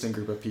consistent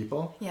group of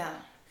people. Yeah.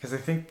 Because I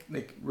think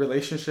like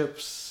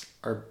relationships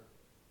are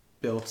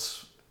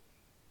built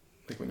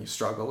like when you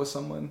struggle with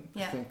someone.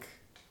 Yeah. I think,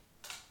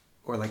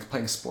 or like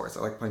playing sports.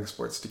 I like playing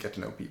sports to get to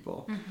know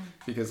people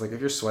because like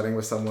if you're sweating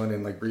with someone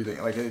and like breathing,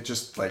 like it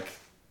just like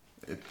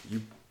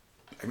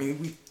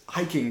we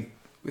hiking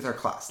with our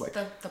class, like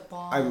the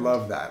bond. I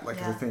love that. Like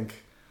 'cause Yeah. I think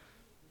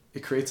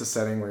it creates a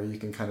setting where you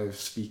can kind of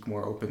speak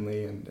more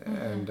openly and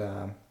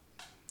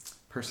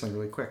personally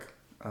really quick.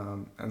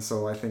 And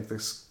so I think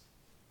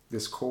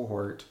this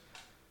cohort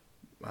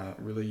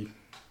really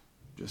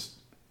just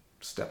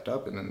stepped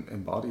up and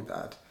embodied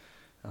that.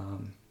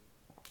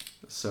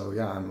 So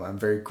yeah, I'm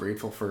very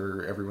grateful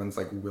for everyone's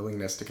like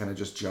willingness to kind of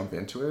just jump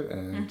into it.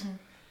 And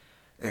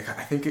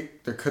I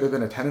think there could have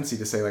been a tendency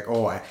to say like,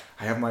 oh, I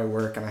have my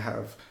work and I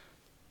have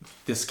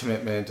this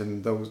commitment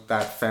and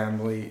that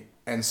family.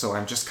 And so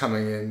I'm just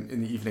coming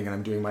in the evening and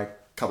I'm doing my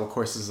couple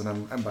courses and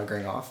I'm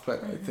buggering off.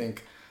 But I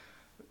think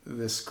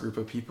this group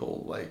of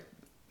people like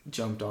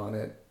jumped on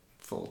it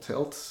full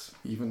tilt,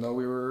 even though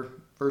we were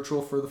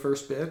virtual for the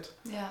first bit.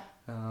 Yeah.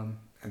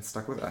 And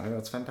stuck with it. I mean,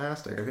 that's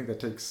fantastic. I think that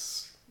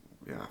takes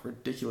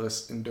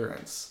ridiculous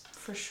endurance.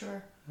 For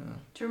sure. Yeah.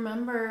 Do you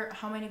remember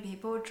how many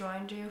people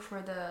joined you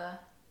for the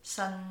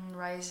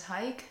sunrise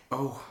hike?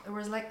 Oh. It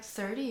was like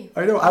 30.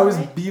 I know. I was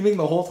beaming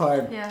the whole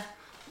time. Yeah.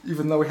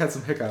 Even though we had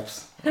some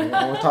hiccups. I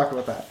won't talk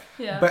about that.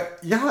 Yeah. But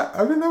yeah,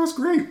 I mean, that was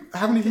great.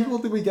 How many people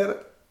did we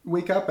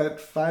wake up at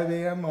 5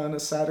 a.m. on a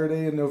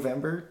Saturday in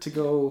November to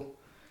go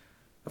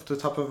up to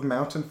the top of a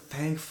mountain?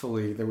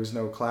 Thankfully, there was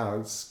no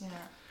clouds. Yeah.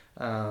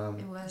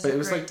 It was but a it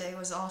was great like day. It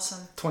was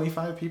awesome.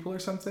 25 people or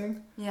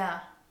something. Yeah.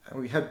 And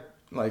we had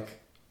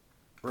like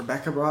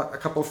Rebecca brought a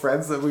couple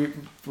friends that we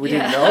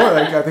didn't know.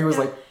 Like I think it was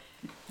like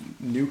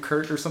New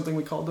Kurt or something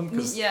we called them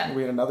because we had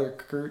another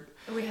Kurt.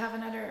 We have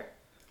another.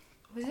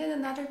 Was it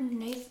another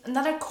Nathan?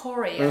 Another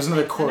Corey. There was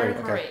another Corey.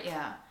 Another Corey.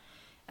 Yeah.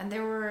 And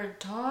there were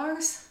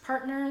dogs,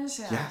 partners.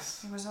 Yeah.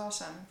 Yes. It was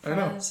awesome. I know.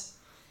 Friends,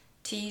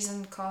 teas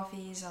and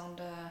coffees on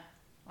the.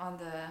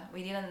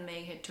 We didn't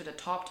make it to the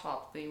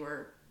top. We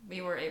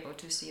were able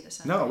to see the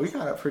sunrise. No, we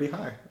got up pretty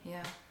high.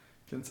 Yeah.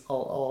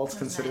 All else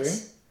considering.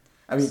 Nice.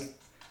 I mean,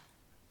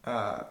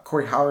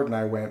 Corey Howard and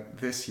I went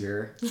this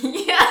year.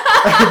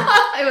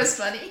 Yeah, it was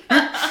funny.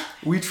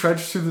 We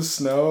trudged through the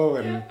snow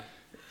and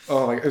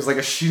it was like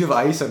a sheet of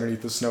ice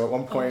underneath the snow at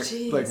one point.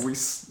 Like we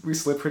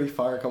slid pretty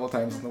far a couple of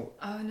times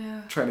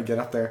trying to get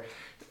up there.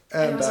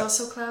 And it was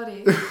also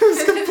cloudy. It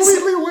was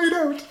completely white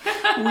out.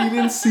 We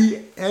didn't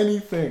see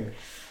anything.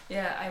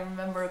 Yeah, I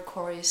remember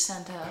Corey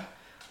sent a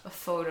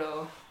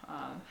photo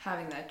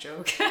having that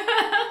joke.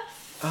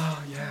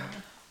 Oh yeah,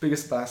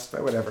 biggest blast,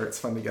 but whatever. It's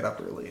fun to get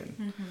up early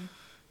and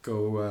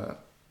go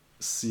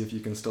see if you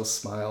can still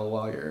smile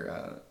while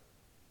you're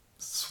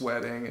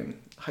sweating and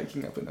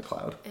hiking up in the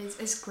cloud.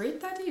 It's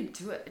great that you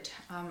do it.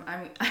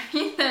 I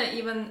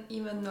mean,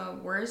 even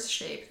worse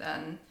shape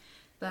than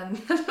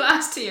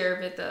last year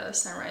with the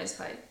sunrise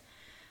hike.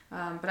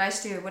 But I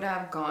still would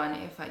have gone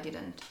if I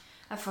didn't.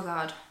 I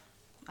forgot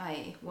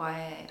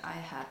why I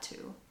had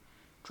to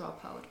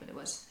drop out, but it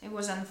was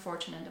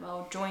unfortunate.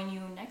 I'll join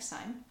you next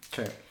time.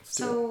 Okay.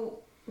 So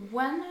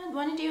when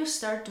did you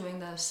start doing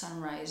the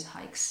sunrise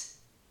hikes?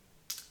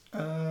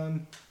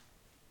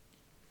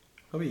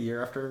 Probably a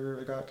year after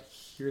I got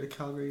here to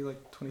Calgary,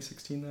 like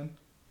 2016 then.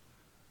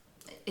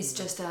 It's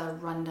just a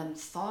random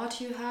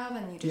thought you have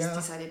and you just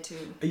decided to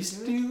I used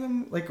to do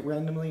them like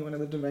randomly when I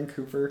lived in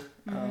Vancouver.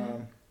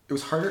 It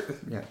was harder.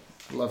 Yeah,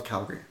 I love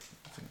Calgary.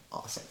 It's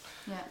awesome.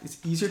 Yeah. It's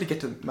easier to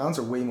get to. Mountains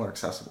are way more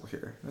accessible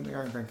here than they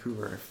are in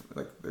Vancouver.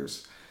 Like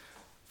there's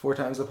 4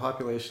 times the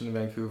population in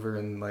Vancouver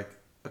and like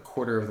a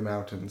quarter of the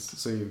mountains.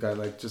 So you've got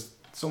like just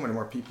so many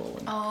more people.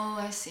 And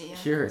I see. Yeah.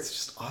 Here it's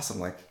just awesome.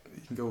 Like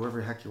you can go wherever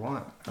the heck you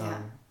want. Yeah.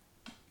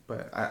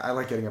 But I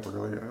like getting up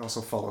early. I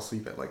also fall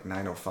asleep at like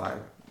 9:05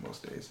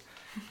 most days.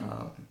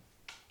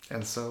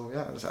 And so,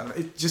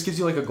 it just gives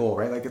you like a goal,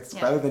 right? Like it's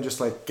rather than just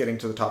like getting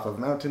to the top of a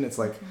mountain, it's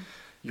like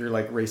you're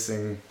like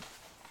racing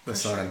the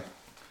sun. Sure.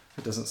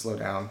 It doesn't slow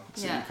down.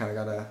 So you kind of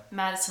gotta...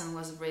 Madison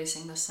was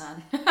racing the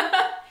sun.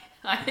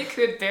 I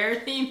could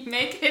barely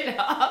make it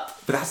up.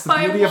 But that's the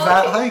beauty of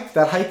that hike.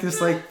 That hike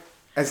is like,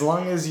 as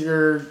long as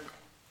you're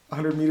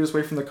 100 meters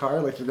away from the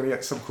car, like you're gonna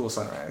get some cool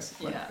sunrise.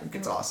 Like,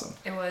 it's awesome.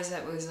 It was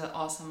an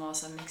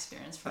awesome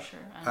experience for sure.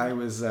 I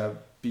was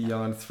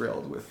beyond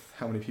thrilled with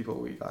how many people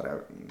we got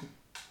out, and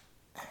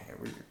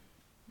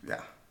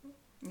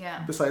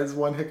besides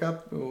one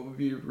hiccup,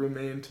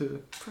 remain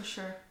to for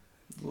sure.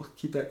 We'll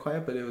keep that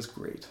quiet, but it was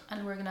great.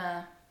 And we're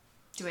gonna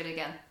do it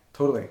again.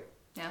 Totally.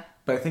 Yeah.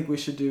 But I think we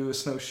should do a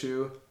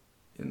snowshoe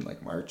in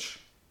like March.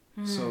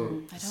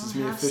 So this is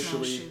me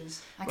officially.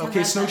 Snowshoes.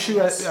 Okay, snowshoe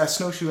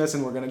as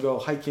in we're gonna go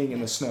hiking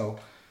in the snow.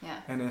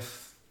 Yeah. And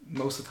if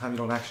most of the time you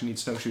don't actually need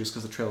snowshoes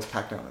because the trail's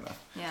packed down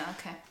enough. Yeah.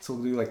 Okay. So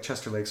we'll do like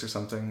Chester Lakes or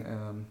something.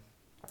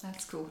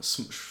 That's cool.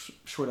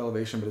 Short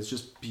elevation, but it's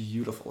just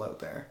beautiful out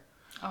there.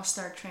 I'll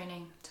start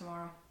training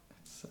tomorrow.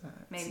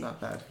 It's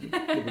not bad.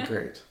 It'll be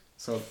great.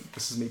 So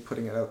this is me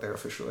putting it out there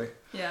officially.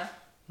 Yeah.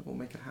 We'll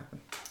make it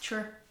happen.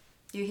 Sure.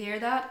 You hear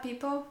that,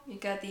 people? You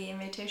got the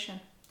invitation.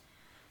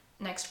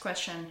 Next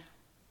question.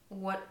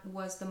 What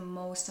was the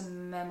most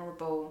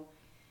memorable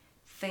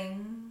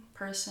thing,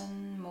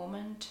 person,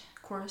 moment,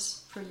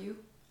 course for you?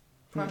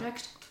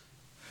 Project?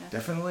 Yeah.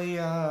 Definitely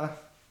our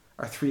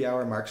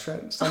 3-hour mark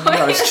shred.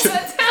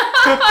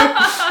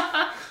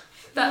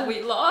 That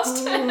we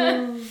lost.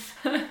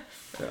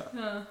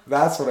 Yeah.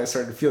 That's when I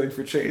started feeling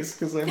for Chase,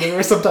 because I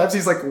remember sometimes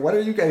he's like, "What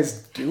are you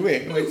guys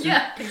doing?" Like,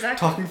 exactly.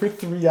 Talking for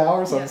 3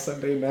 hours on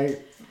Sunday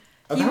night.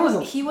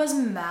 He was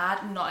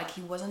mad. Not like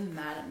he wasn't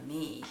mad at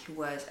me. He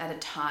was at a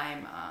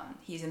time.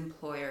 His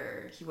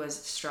employer. He was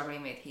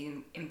struggling with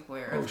his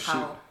employer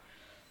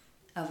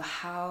of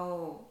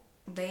how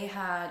they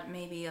had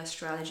maybe a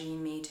strategy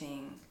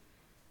meeting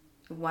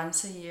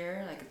once a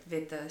year, like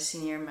with the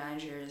senior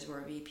managers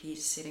or VPs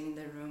sitting in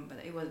the room, but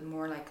it was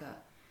more like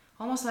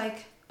almost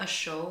like a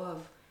show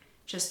of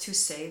just to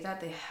say that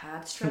they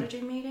had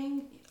strategy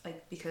meeting,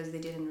 like because they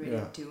didn't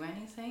really do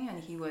anything,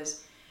 and he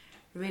was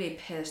really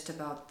pissed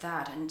about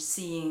that, and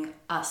seeing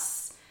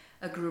us,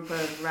 a group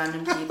of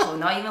random people,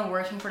 not even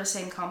working for the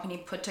same company,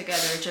 put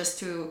together just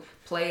to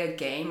play a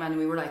game, and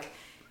we were like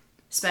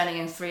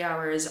spending 3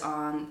 hours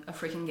on a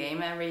freaking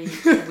game every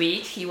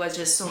week. He was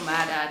just so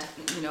mad at,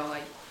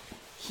 like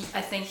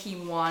I think he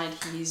wanted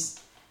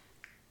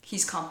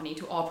his company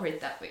to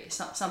operate that way,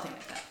 something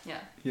like that.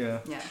 Yeah.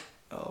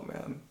 Oh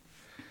man,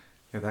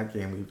 that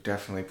game we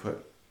definitely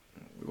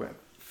went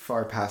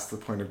far past the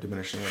point of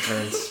diminishing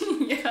returns.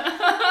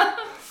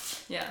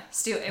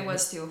 Still, it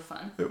was still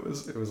fun. It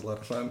was a lot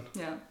of fun.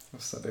 Yeah.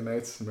 Sunday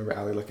nights. I remember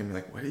Ali looking at me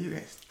like, "What are you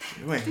guys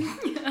doing?"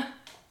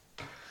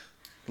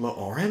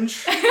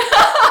 L'Orange?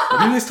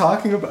 What are you guys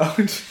talking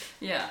about?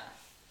 Yeah.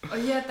 Oh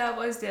yeah, that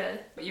was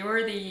you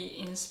were the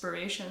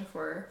inspiration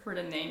for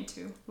the name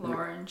too,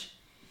 L'Orange,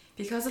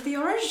 because of the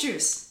orange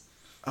juice.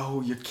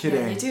 Oh, you're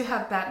kidding. Yeah, you do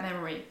have bad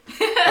memory.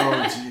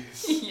 Oh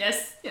jeez.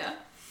 Yes. Yeah.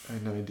 I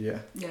had no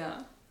idea.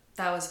 Yeah.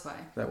 That was why.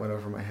 That went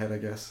over my head, I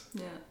guess.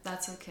 Yeah,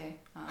 that's okay.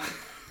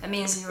 That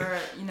means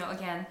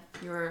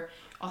you're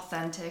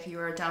authentic.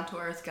 You're a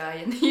down-to-earth guy,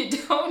 and you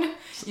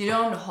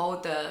don't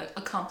hold the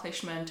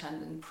accomplishment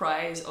and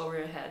prize over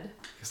your head.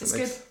 It's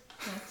good.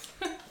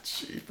 Yeah.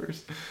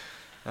 Jeepers.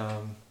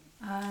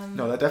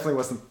 No, that definitely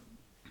wasn't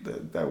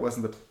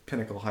the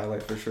pinnacle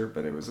highlight for sure,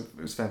 but it was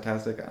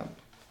fantastic.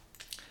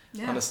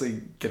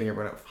 Honestly, getting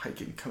everyone out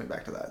hiking, coming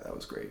back to that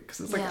was great,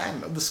 because it's like, I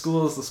don't know, the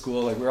school is the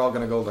school. Like, we're all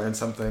gonna go learn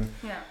something.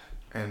 Yeah.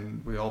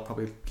 And we all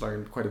probably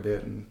learned quite a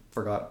bit and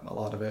forgot a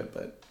lot of it,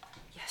 but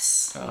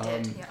yes, we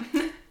did.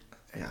 Yeah.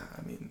 Yeah,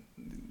 I mean,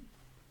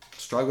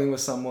 struggling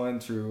with someone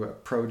through a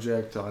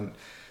project on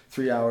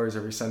 3 hours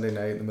every Sunday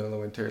night in the middle of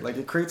winter, like,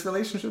 it creates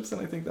relationships,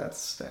 and I think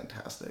that's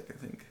fantastic. I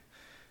think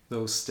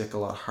those stick a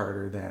lot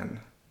harder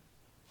than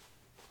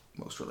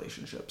most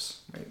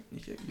relationships, right?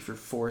 If you're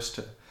forced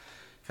to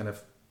kind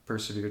of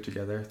persevere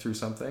together through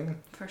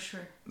something, for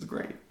sure, it's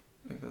great.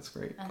 I think that's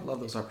great. And I love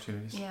those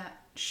opportunities. Yeah,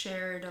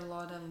 shared a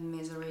lot of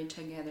misery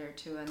together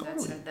too, and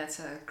totally. that's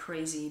a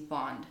crazy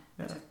bond.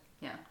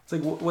 Yeah. It's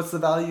like, what's the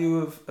value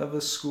of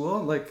a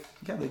school? Like,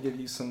 yeah, they give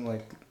you some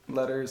like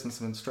letters and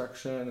some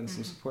instruction and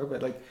some support,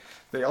 but like,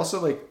 they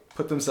also like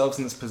put themselves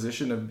in this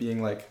position of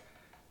being like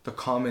the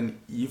common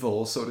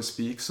evil, so to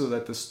speak, so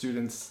that the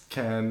students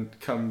can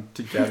come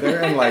together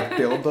and like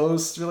build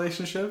those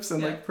relationships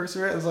and like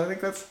persevere. And so I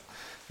think that's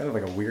kind of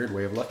like a weird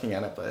way of looking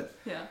at it, but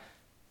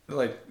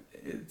like,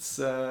 it's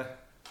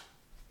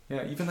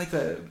even like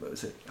the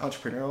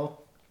entrepreneurial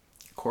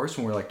course,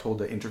 when we're like told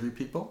to interview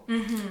people,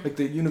 like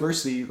the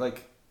university,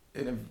 like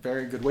in a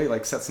very good way,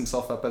 like sets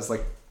himself up as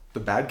like the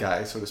bad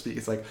guy, so to speak.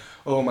 It's like,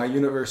 oh, my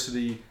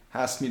university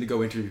asked me to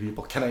go interview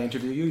people, can I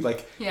interview you?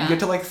 Like, you get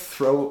to like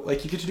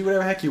you get to do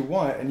whatever heck you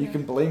want, and you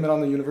can blame it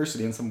on the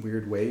university in some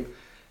weird way.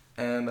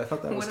 And I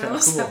thought that was kind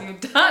of cool. What else have you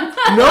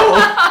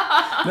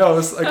done? No, it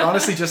was like,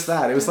 honestly, just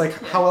that. It was like,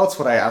 how else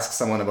would I ask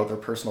someone about their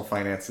personal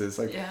finances?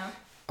 Like,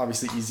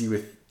 obviously easy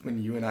with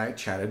when you and I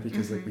chatted,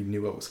 because like we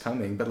knew what was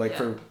coming, but like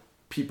for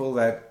people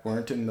that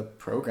weren't in the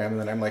program,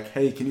 and then I'm like,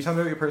 hey, can you tell me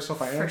about your personal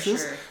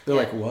finances? Sure. They're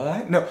like,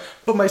 what? No,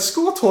 but my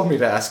school told me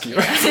to ask you.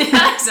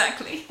 Yeah,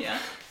 exactly. Yeah.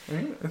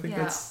 Right? I think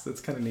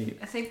that's kind of neat.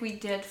 I think we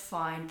did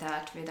find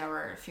that with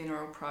our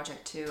funeral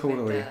project too.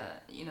 Totally.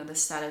 With the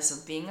status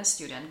of being a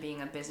student,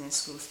 being a business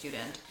school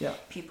student. Yeah.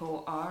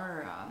 People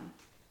are,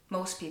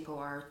 most people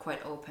are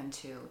quite open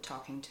to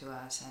talking to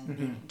us and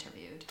being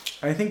interviewed.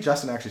 I think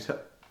Justin actually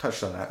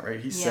touched on that,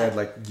 right? He said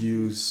like,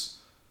 use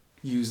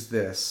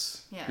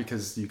this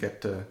because you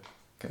get to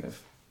kind of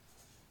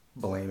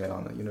blame it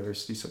on the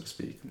university, so to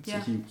speak. And so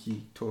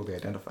he totally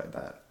identified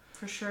that.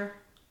 For sure.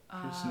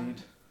 It's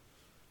neat.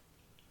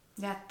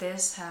 Yeah,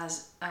 this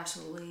has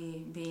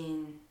absolutely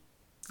been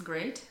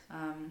great.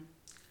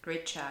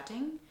 Great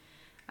chatting.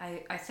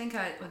 I think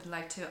I would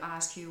like to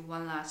ask you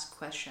one last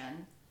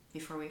question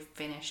before we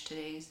finish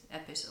today's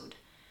episode.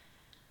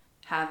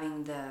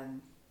 Having the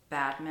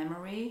bad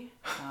memory,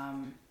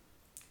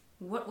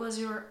 what was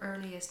your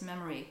earliest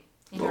memory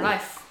in your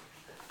life?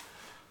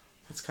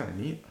 That's kind of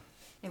neat.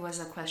 It was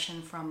a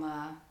question from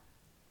a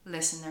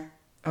listener.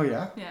 Oh,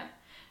 yeah? Yeah.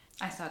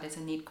 I thought it's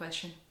a neat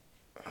question.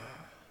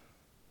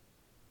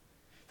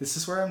 This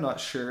is where I'm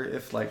not sure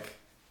if, like,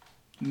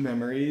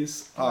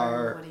 memories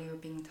are... What are you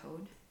being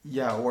told?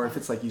 Yeah, or if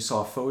it's, like, you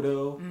saw a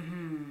photo,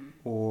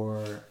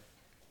 or,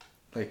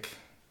 like,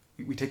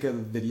 we take a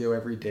video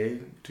every day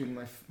between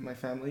my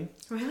family.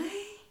 Really?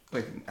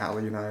 Like,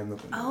 Allie and I and the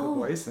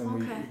boys, and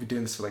we've been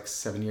doing this for, like,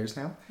 7 years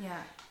now. Yeah.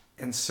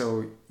 And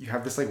so you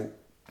have this, like,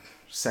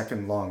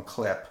 second-long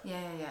clip. Yeah.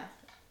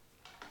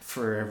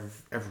 For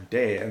every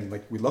day, and,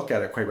 like, we look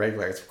at it quite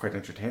regularly. It's quite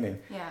entertaining.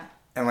 Yeah.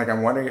 And, like,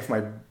 I'm wondering if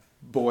my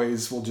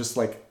boys will just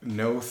like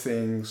know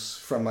things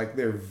from like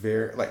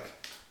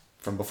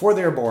from before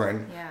they were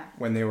born,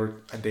 when they were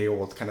a day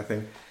old, kind of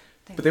thing,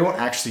 but they won't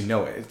actually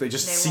know it. They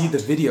just see the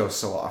video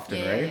so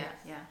often, right?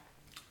 Yeah.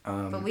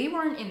 But we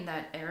weren't in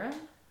that era.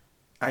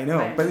 I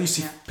know, but you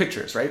see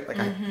pictures, right? Like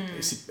I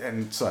see,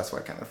 and so that's why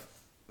I kind of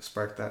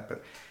sparked that.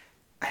 But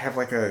I have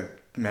like a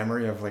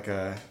memory of like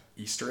a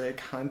Easter egg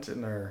hunt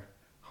in our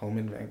home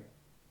in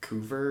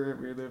Vancouver.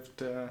 We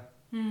lived.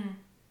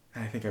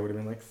 I think I would have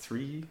been like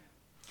 3.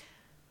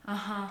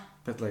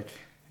 But like,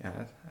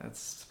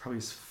 that's probably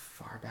as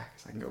far back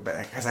as I can go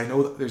back, because I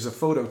know that there's a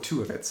photo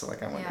too of it. So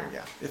like, I wonder,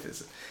 if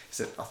is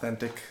it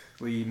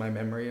authentically my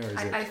memory, or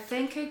is it? I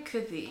think it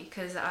could be,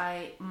 because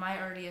my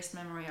earliest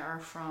memory are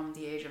from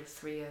the age of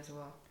 3 as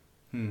well.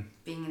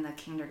 Being in the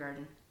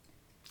kindergarten.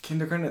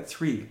 Kindergarten at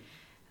 3.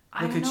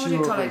 I don't know what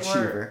you call it,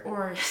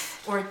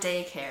 or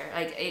daycare.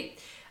 Like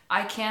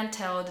I can't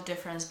tell the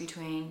difference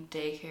between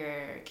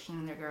daycare,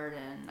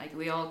 kindergarten. Like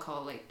we all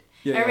call like.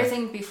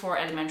 Everything before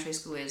elementary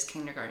school is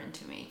kindergarten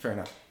to me. Fair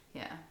enough.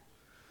 Yeah.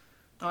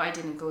 Oh, I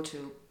didn't go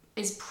to...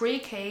 Is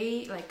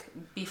pre-K like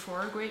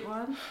before grade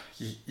 1?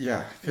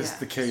 Yeah, because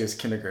the K is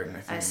kindergarten,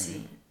 I think. I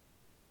see.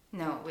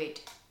 No,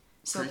 wait.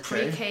 So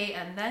pre-K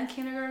and then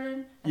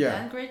kindergarten? And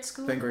then grade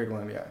school? Then grade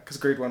 1, yeah. Because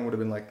grade 1 would have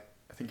been like,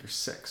 I think you're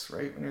 6,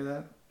 right? When you're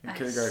that? And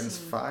kindergarten's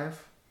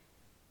 5?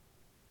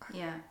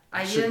 Yeah.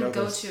 I didn't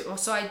go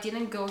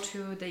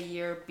to the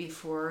year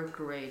before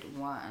grade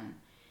 1.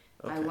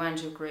 Okay. I went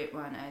to grade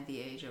 1 at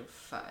the age of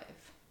 5.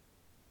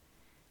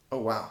 Oh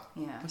wow!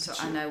 Yeah.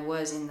 And I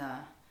was in the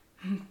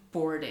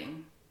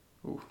boarding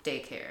Ooh.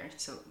 daycare,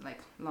 so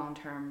like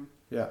long-term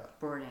Yeah.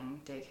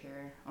 boarding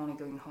daycare, only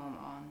going home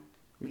on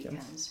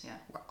weekends. Yeah.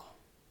 Wow.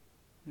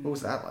 What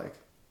was that like?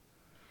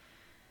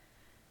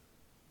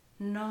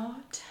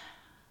 Not,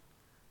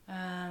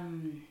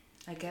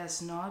 I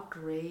guess not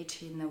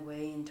great in a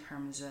way in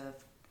terms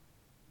of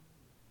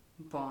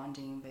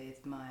bonding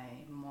with my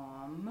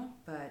mom,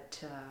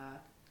 but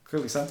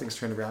Clearly something's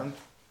turned around.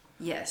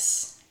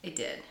 yes, it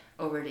did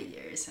over the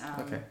years.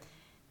 Okay.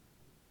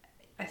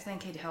 I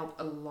think it helped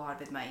a lot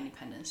with my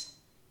independence.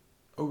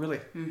 Oh, really?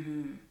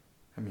 Mm-hmm.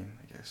 I mean,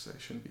 I guess I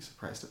shouldn't be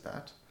surprised at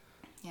that.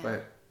 Yeah.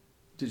 But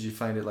did you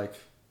find it like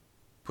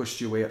pushed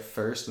you away at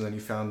first and then you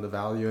found the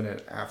value in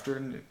it after?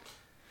 And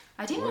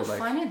I didn't or, like-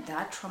 find it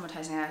that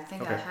traumatizing. I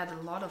think I Okay. had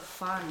a lot of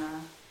fun.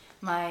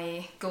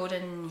 My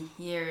golden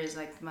years,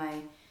 like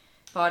my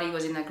body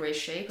was in a great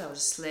shape. I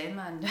was slim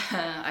and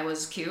I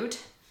was cute.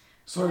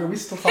 So are we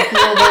still talking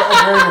about a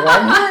grade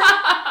 1 here?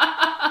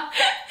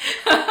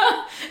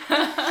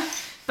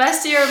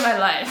 Best year of my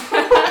life.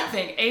 I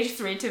think age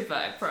 3 to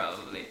 5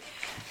 probably.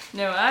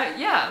 No,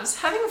 I was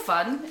having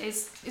fun.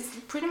 It's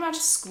pretty much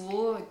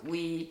school.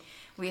 We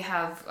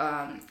have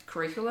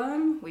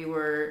curriculum.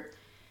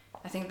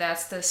 I think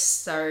that's the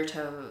start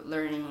of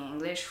learning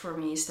English for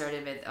me.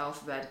 Started with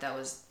alphabet. That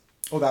was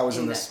That was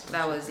in that, this.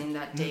 that was in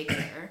that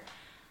daycare.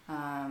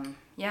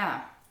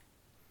 Yeah.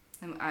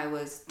 And I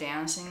was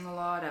dancing a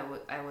lot.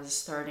 I was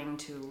starting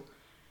to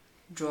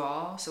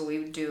draw. So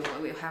we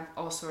have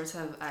all sorts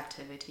of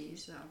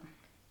activities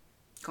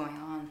going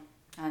on.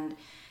 And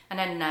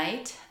at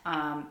night,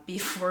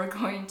 before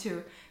going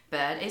to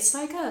bed, it's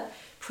like a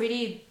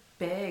pretty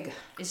big.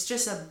 It's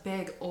just a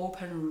big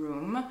open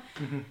room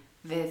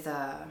with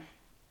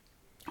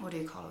what do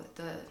you call it?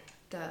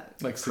 The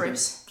Like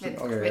cribs sleeping-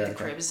 with, okay, with yeah, the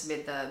okay. cribs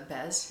with the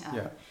beds.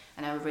 Yeah.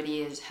 And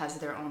everybody has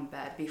their own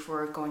bed.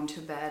 Before going to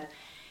bed,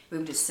 we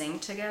would sing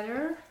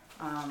together.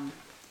 And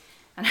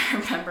I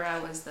remember I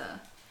was the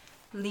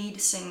lead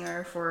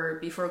singer for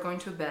Before Going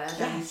to Bed.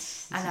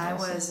 Yes, And I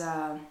was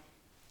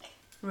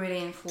really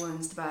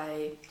influenced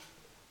by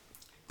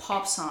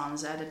pop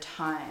songs at the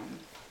time.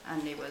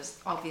 And it was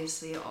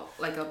obviously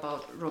like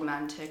about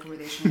romantic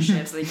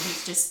relationships. Like you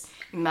just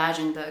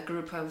imagine the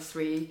group of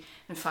 3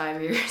 and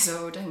 5 years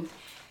old and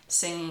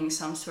singing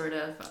some sort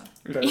of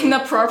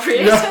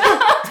inappropriate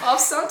pop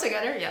song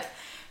together. Yeah,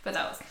 but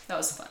that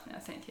was fun. I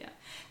think. Yeah.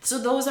 So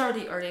those are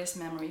the earliest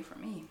memory for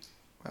me.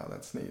 Wow,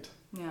 that's neat.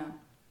 Yeah.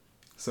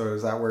 So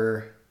is that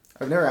where...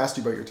 I've never asked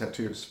you about your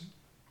tattoos.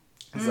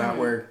 Is that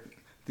where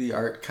the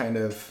art kind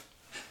of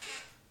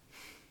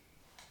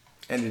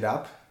ended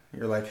up?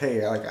 You're like,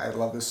 hey, I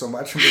love this so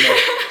much, I'm gonna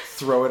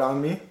throw it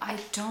on me. I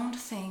don't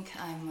think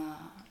I'm a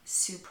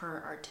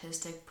super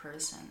artistic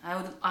person.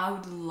 I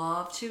would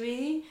love to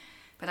be,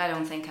 but I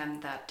don't think I'm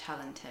that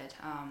talented.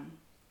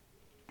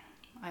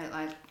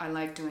 I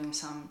like doing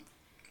some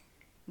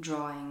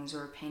drawings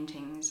or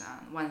paintings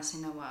once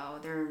in a while.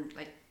 They're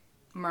like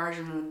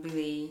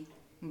marginally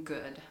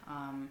good.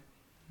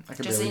 I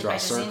could barely draw I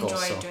just circles,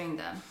 enjoy so... doing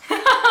them.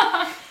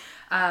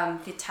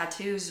 The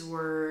tattoos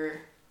were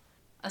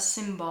a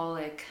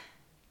symbolic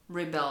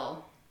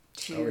rebel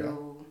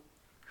to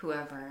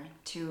whoever,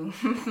 to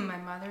my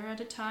mother at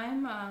the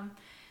time,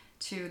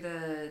 to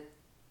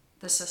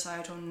the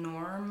societal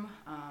norm.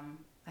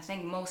 I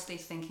think mostly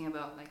thinking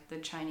about like the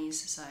Chinese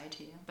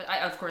society. But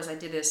of course I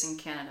did this in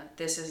Canada.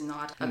 This is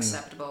not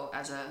acceptable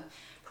as a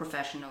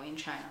professional in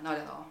China, not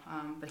at all.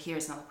 But here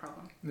is not a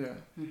problem. Yeah.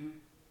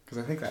 Because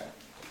I think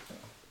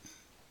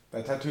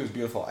that tattoo is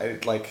beautiful.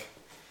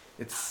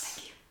 It's...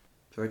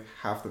 I feel like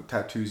half the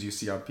tattoos you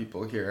see on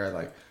people here are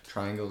like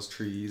triangles,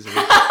 trees, or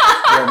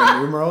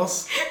Roman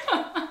numerals.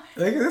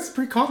 Like that's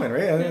pretty common,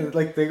 right? And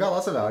like they got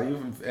lots of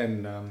value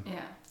and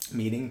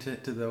meaning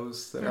to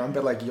those that are on.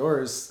 But like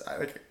yours,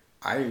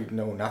 I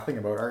know nothing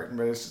about art,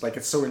 but it's like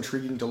it's so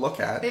intriguing to look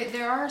at.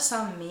 There are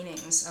some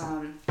meanings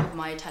of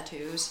my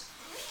tattoos.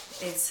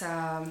 It's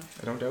I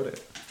don't doubt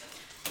it.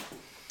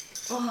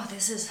 oh,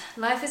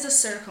 life is a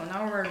circle.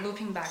 Now we're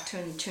looping back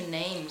to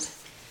names.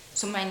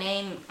 So my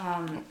name.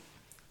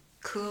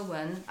 Ke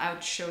Wen, I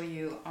would show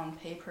you on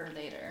paper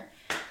later.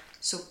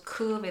 So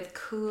Ke with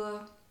Ke,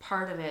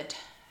 part of it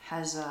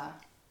has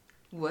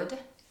wood.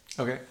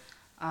 Okay.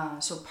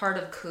 So part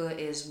of Ke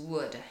is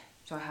wood.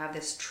 So I have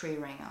this tree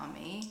ring on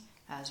me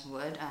as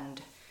wood,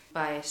 and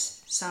by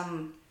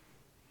some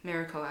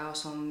miracle, I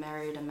also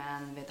married a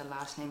man with the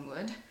last name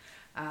Wood.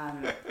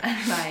 And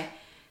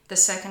the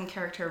second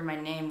character of my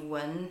name,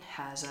 Wen,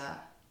 has a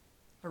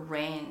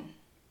rain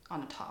on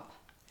the top.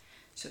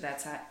 So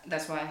that's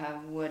why I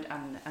have wood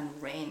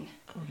and rain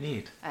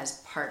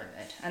as part of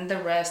it. And the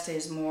rest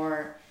is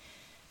more...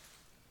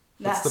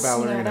 That's the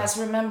ballerina. That's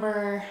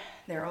remember,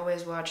 they're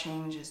always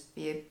watching, just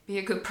be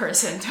a good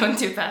person, don't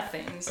do bad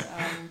things.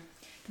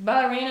 The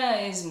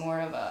ballerina is more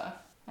of a,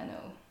 I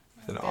know...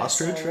 An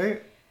ostrich,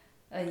 right?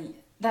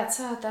 That's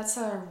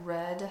a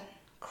red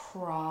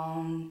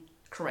crown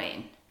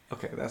crane.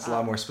 Okay, that's a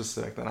lot more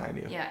specific than I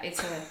knew. Yeah,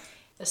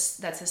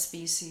 that's a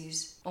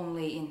species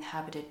only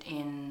inhabited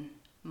in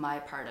my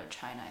part of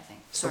China, I think.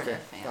 Sort of,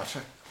 yeah.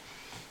 Gotcha.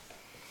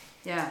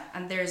 Yeah,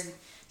 and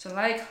so I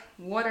like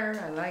water,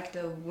 I like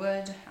the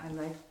wood, I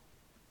like,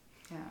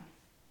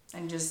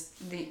 and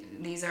just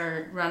these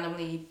are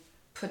randomly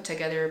put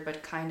together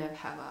but kind of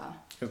have a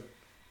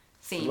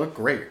theme. They look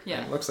great.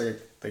 Yeah. It looks like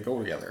they go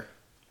together.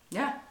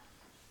 Yeah.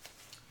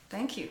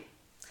 Thank you.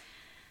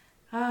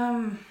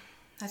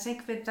 I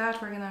think with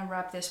that we're gonna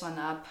wrap this one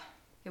up.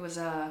 It was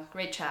a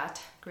great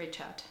chat.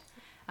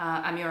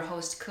 I'm your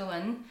host,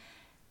 Kuan.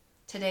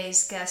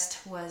 Today's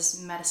guest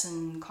was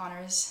Madison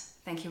Connors.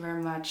 Thank you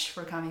very much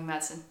for coming,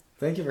 Madison.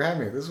 Thank you for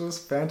having me. This was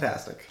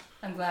fantastic.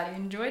 I'm glad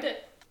you enjoyed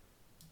it.